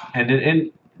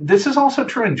this is also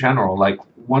true in general. Like,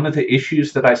 one of the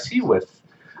issues that I see with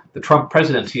the Trump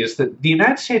presidency is that the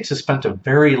United States has spent a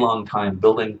very long time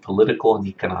building political and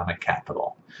economic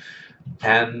capital.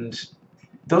 And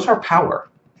those are power.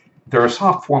 They're a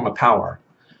soft form of power.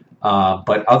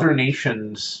 But other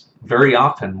nations very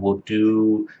often will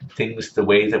do things the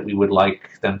way that we would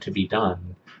like them to be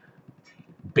done,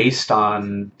 based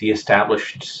on the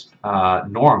established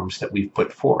norms that we've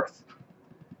put forth.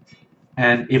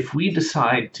 And if we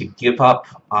decide to give up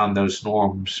on those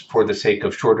norms for the sake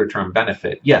of shorter-term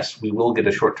benefit, yes, we will get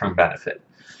a short-term benefit,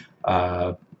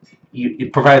 provided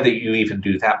that you even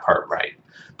do that part right.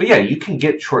 But yeah, you can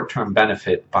get short-term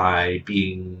benefit by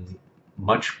being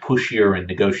much pushier in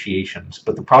negotiations.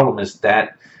 But the problem is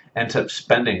that ends up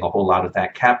spending a whole lot of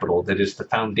that capital that is the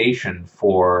foundation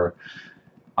for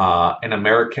an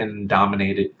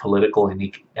American-dominated political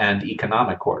and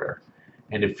economic order.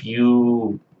 And if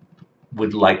you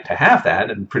would like to have that,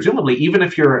 and presumably even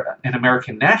if you're an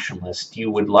American nationalist,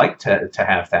 you would like to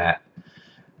have that,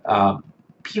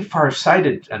 be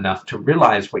farsighted enough to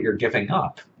realize what you're giving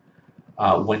up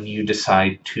when you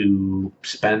decide to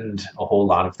spend a whole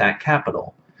lot of that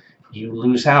capital. You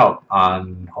lose out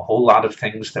on a whole lot of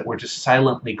things that were just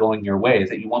silently going your way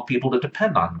that you want people to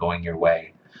depend on going your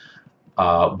way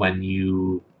when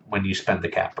you spend the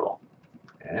capital.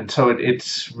 And so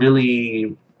it's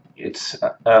really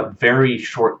a very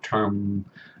short-term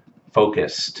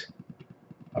focused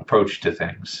approach to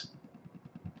things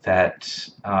that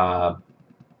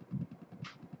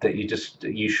that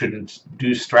you shouldn't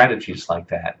do strategies like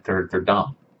that. They're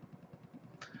dumb.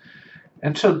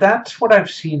 And so that's what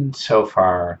I've seen so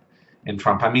far in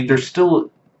Trump. I mean, there's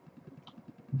still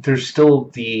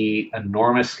the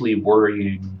enormously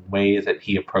worrying way that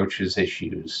he approaches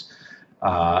issues,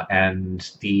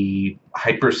 and the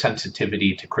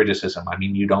hypersensitivity to criticism. I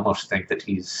mean, you'd almost think that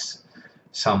he's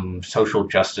some social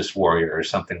justice warrior or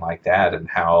something like that, and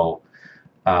how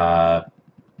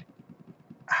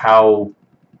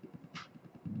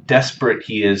desperate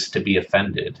he is to be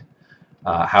offended,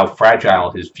 how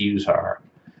fragile his views are,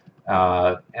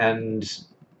 and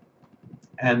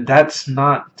that's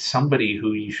not somebody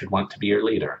who you should want to be your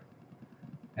leader.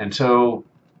 And so,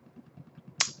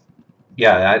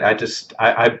 yeah,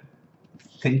 I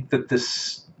think that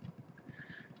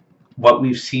what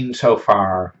we've seen so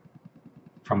far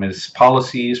from his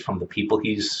policies, from the people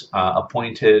he's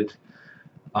appointed,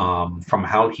 from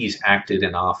how he's acted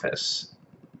in office,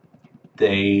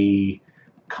 they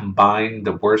combine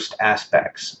the worst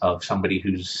aspects of somebody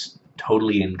who's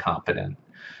totally incompetent,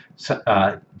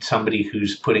 somebody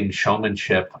who's putting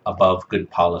showmanship above good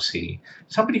policy,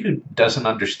 somebody who doesn't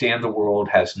understand the world,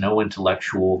 has no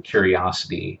intellectual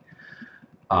curiosity,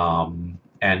 and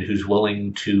who's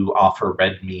willing to offer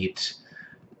red meat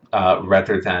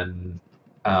rather than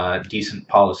decent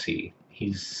policy.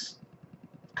 It's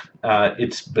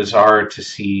bizarre to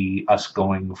see us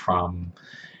going from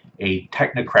a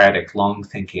technocratic,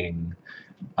 long-thinking,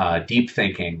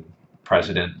 deep-thinking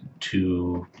president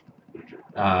to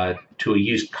a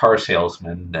used car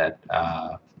salesman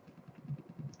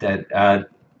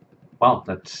well,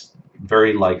 that's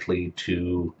very likely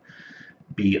to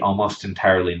be almost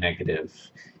entirely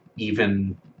negative,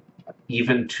 even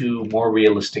to more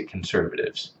realistic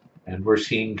conservatives. And we're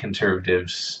seeing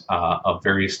conservatives of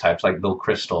various types, like Bill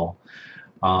Kristol,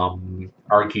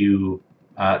 argue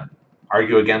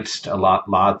against a lot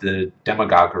of the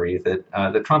demagoguery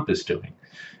that Trump is doing.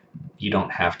 You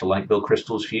don't have to like Bill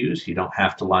Kristol's views. You don't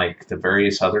have to like the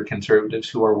various other conservatives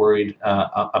who are worried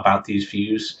about these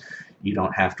views. You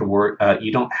don't have to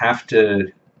you don't have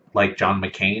to like John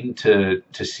McCain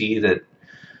to see that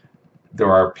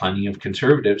there are plenty of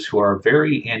conservatives who are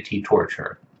very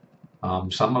anti-torture.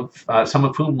 Some of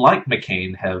whom, like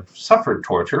McCain, have suffered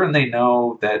torture, and they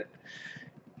know that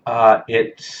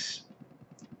it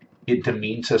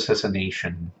demeans us as a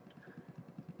nation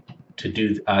to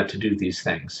do these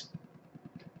things.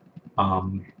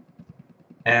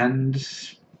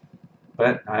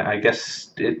 But I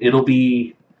guess it'll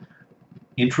be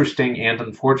interesting and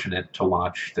unfortunate to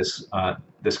watch this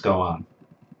go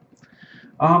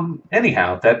on.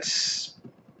 Anyhow, that's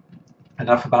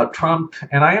enough about Trump,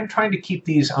 and I am trying to keep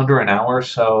these under an hour,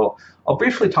 so I'll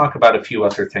briefly talk about a few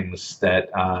other things that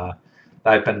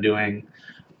I've been doing.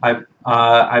 I've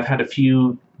had a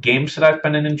few games that I've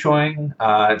been enjoying.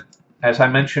 As I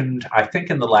mentioned, I think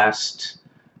in the last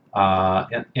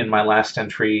in my last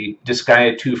entry,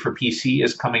 Disgaea 2 for PC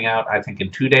is coming out, I think, in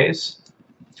 2 days.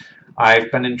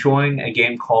 I've been enjoying a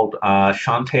game called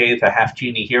Shantae the Half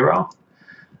Genie Hero.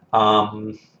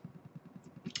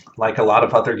 Like a lot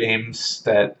of other games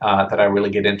that I really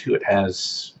get into, it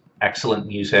has excellent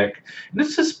music. And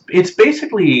it's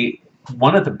basically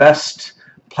one of the best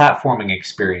platforming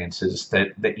experiences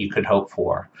that you could hope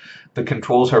for. The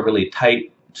controls are really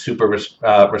tight, super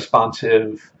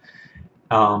responsive.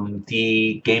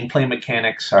 The gameplay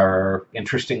mechanics are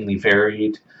interestingly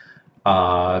varied.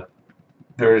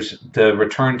 There's the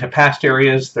return to past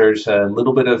areas. There's a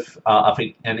little bit of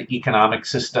an economic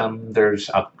system. There's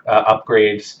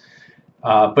upgrades.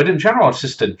 But in general, it's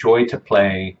just a joy to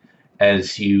play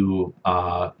as you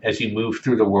move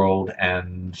through the world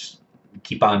and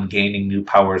keep on gaining new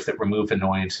powers that remove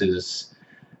annoyances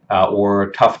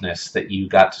or toughness that you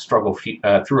got to struggle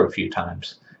through a few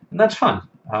times. And that's fun.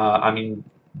 I mean,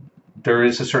 there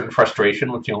is a certain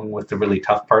frustration with dealing with the really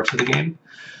tough parts of the game,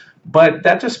 But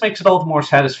that just makes it all the more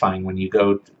satisfying when you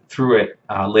go through it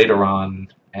later on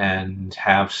and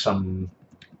have some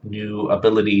new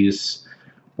abilities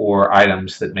or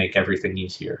items that make everything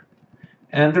easier.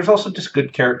 And there's also just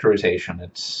good characterization.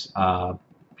 It's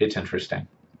interesting.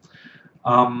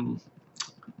 Um,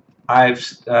 I've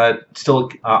still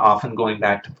often going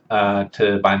back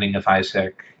to Binding of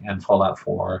Isaac and Fallout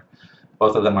 4.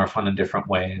 Both of them are fun in different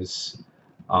ways.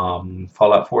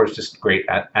 Fallout 4 is just great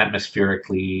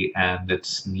atmospherically, and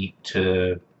it's neat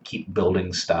to keep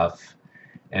building stuff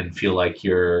and feel like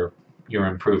you're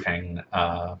improving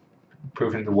the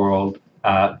world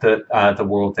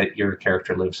that your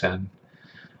character lives in.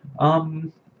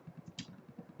 Um,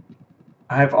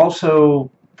 I've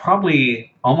also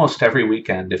probably almost every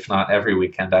weekend, if not every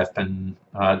weekend, I've been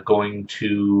going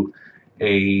to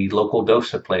a local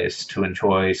dosa place to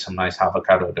enjoy some nice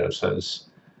avocado dosas.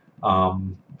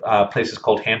 Places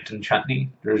called Hampton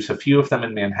Chutney. There's a few of them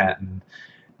in Manhattan,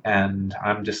 and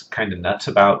I'm just kind of nuts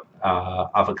about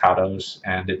avocados.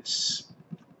 And it's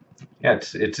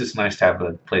just nice to have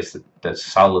a place that's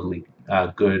solidly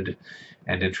good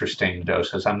and interesting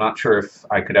dosas. I'm not sure if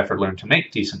I could ever learn to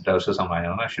make decent dosas on my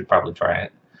own. I should probably try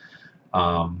it.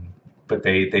 Um, but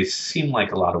they seem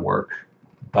like a lot of work.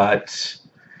 But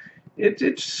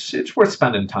it's worth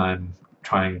spending time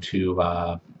trying to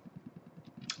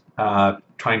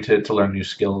learn new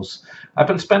skills. I've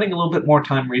been spending a little bit more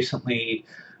time recently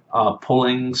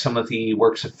pulling some of the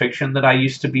works of fiction that I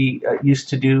used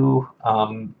to do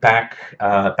back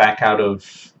out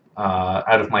of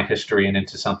my history and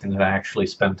into something that I actually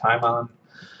spend time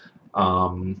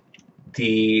on.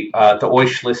 The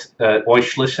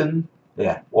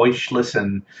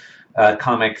Euchlisten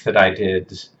comic that I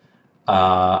did.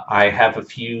 I have a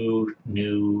few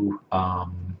new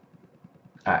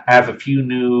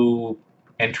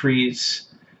entries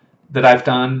that I've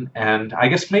done, and I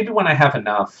guess maybe when I have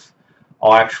enough,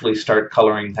 I'll actually start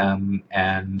coloring them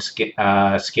and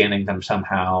scanning them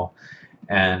somehow,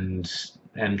 and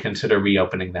consider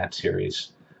reopening that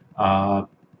series. Uh,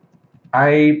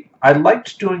 I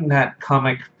liked doing that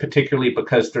comic particularly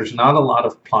because there's not a lot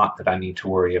of plot that I need to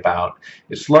worry about.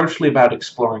 It's largely about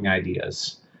exploring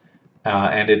ideas.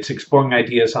 And it's exploring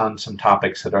ideas on some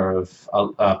topics that are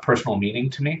of personal meaning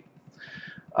to me.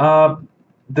 Uh,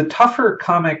 the tougher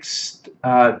comics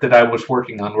that I was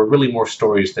working on were really more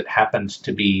stories that happened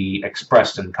to be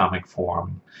expressed in comic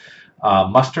form.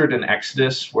 Mustard and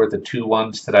Exodus were the two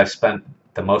ones that I spent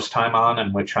the most time on,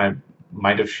 and which I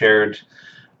might have shared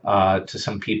to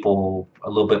some people a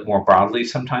little bit more broadly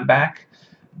some time back.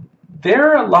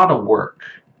 They're a lot of work,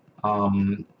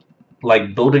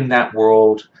 like building that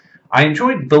world. I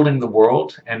enjoyed building the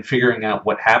world and figuring out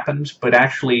what happened, but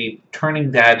actually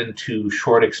turning that into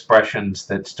short expressions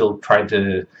that still tried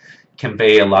to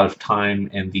convey a lot of time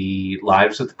in the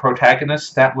lives of the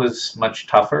protagonists, that was much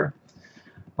tougher.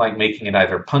 Like making it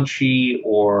either punchy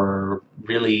or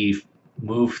really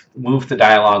move the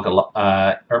dialogue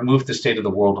or move the state of the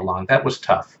world along. That was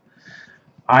tough.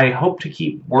 I hope to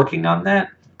keep working on that,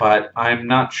 but I'm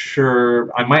not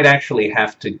sure. I might actually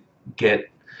have to get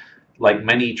like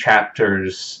many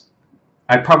chapters.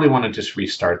 I probably want to just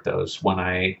restart those when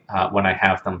I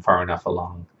have them far enough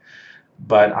along.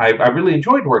 But I really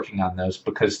enjoyed working on those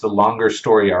because the longer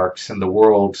story arcs and the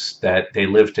worlds that they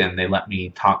lived in, they let me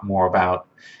talk more about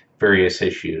various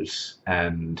issues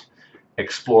and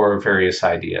explore various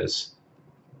ideas.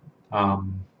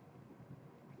 Um,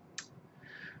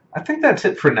 I think that's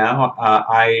it for now.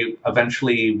 I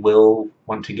eventually will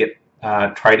want to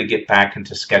try to get back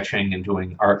into sketching and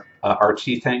doing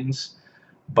artsy things,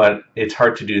 but it's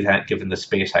hard to do that given the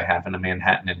space I have in a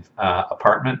Manhattan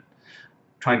apartment.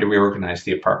 Trying to reorganize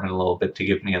the apartment a little bit to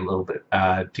give me a little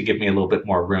bit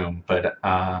more room, but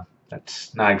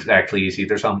that's not exactly easy.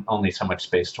 There's only so much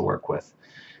space to work with.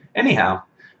 Anyhow,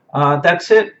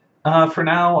 that's it for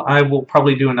now. I will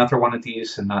probably do another one of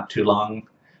these in not too long.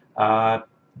 Uh,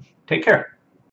 Take care.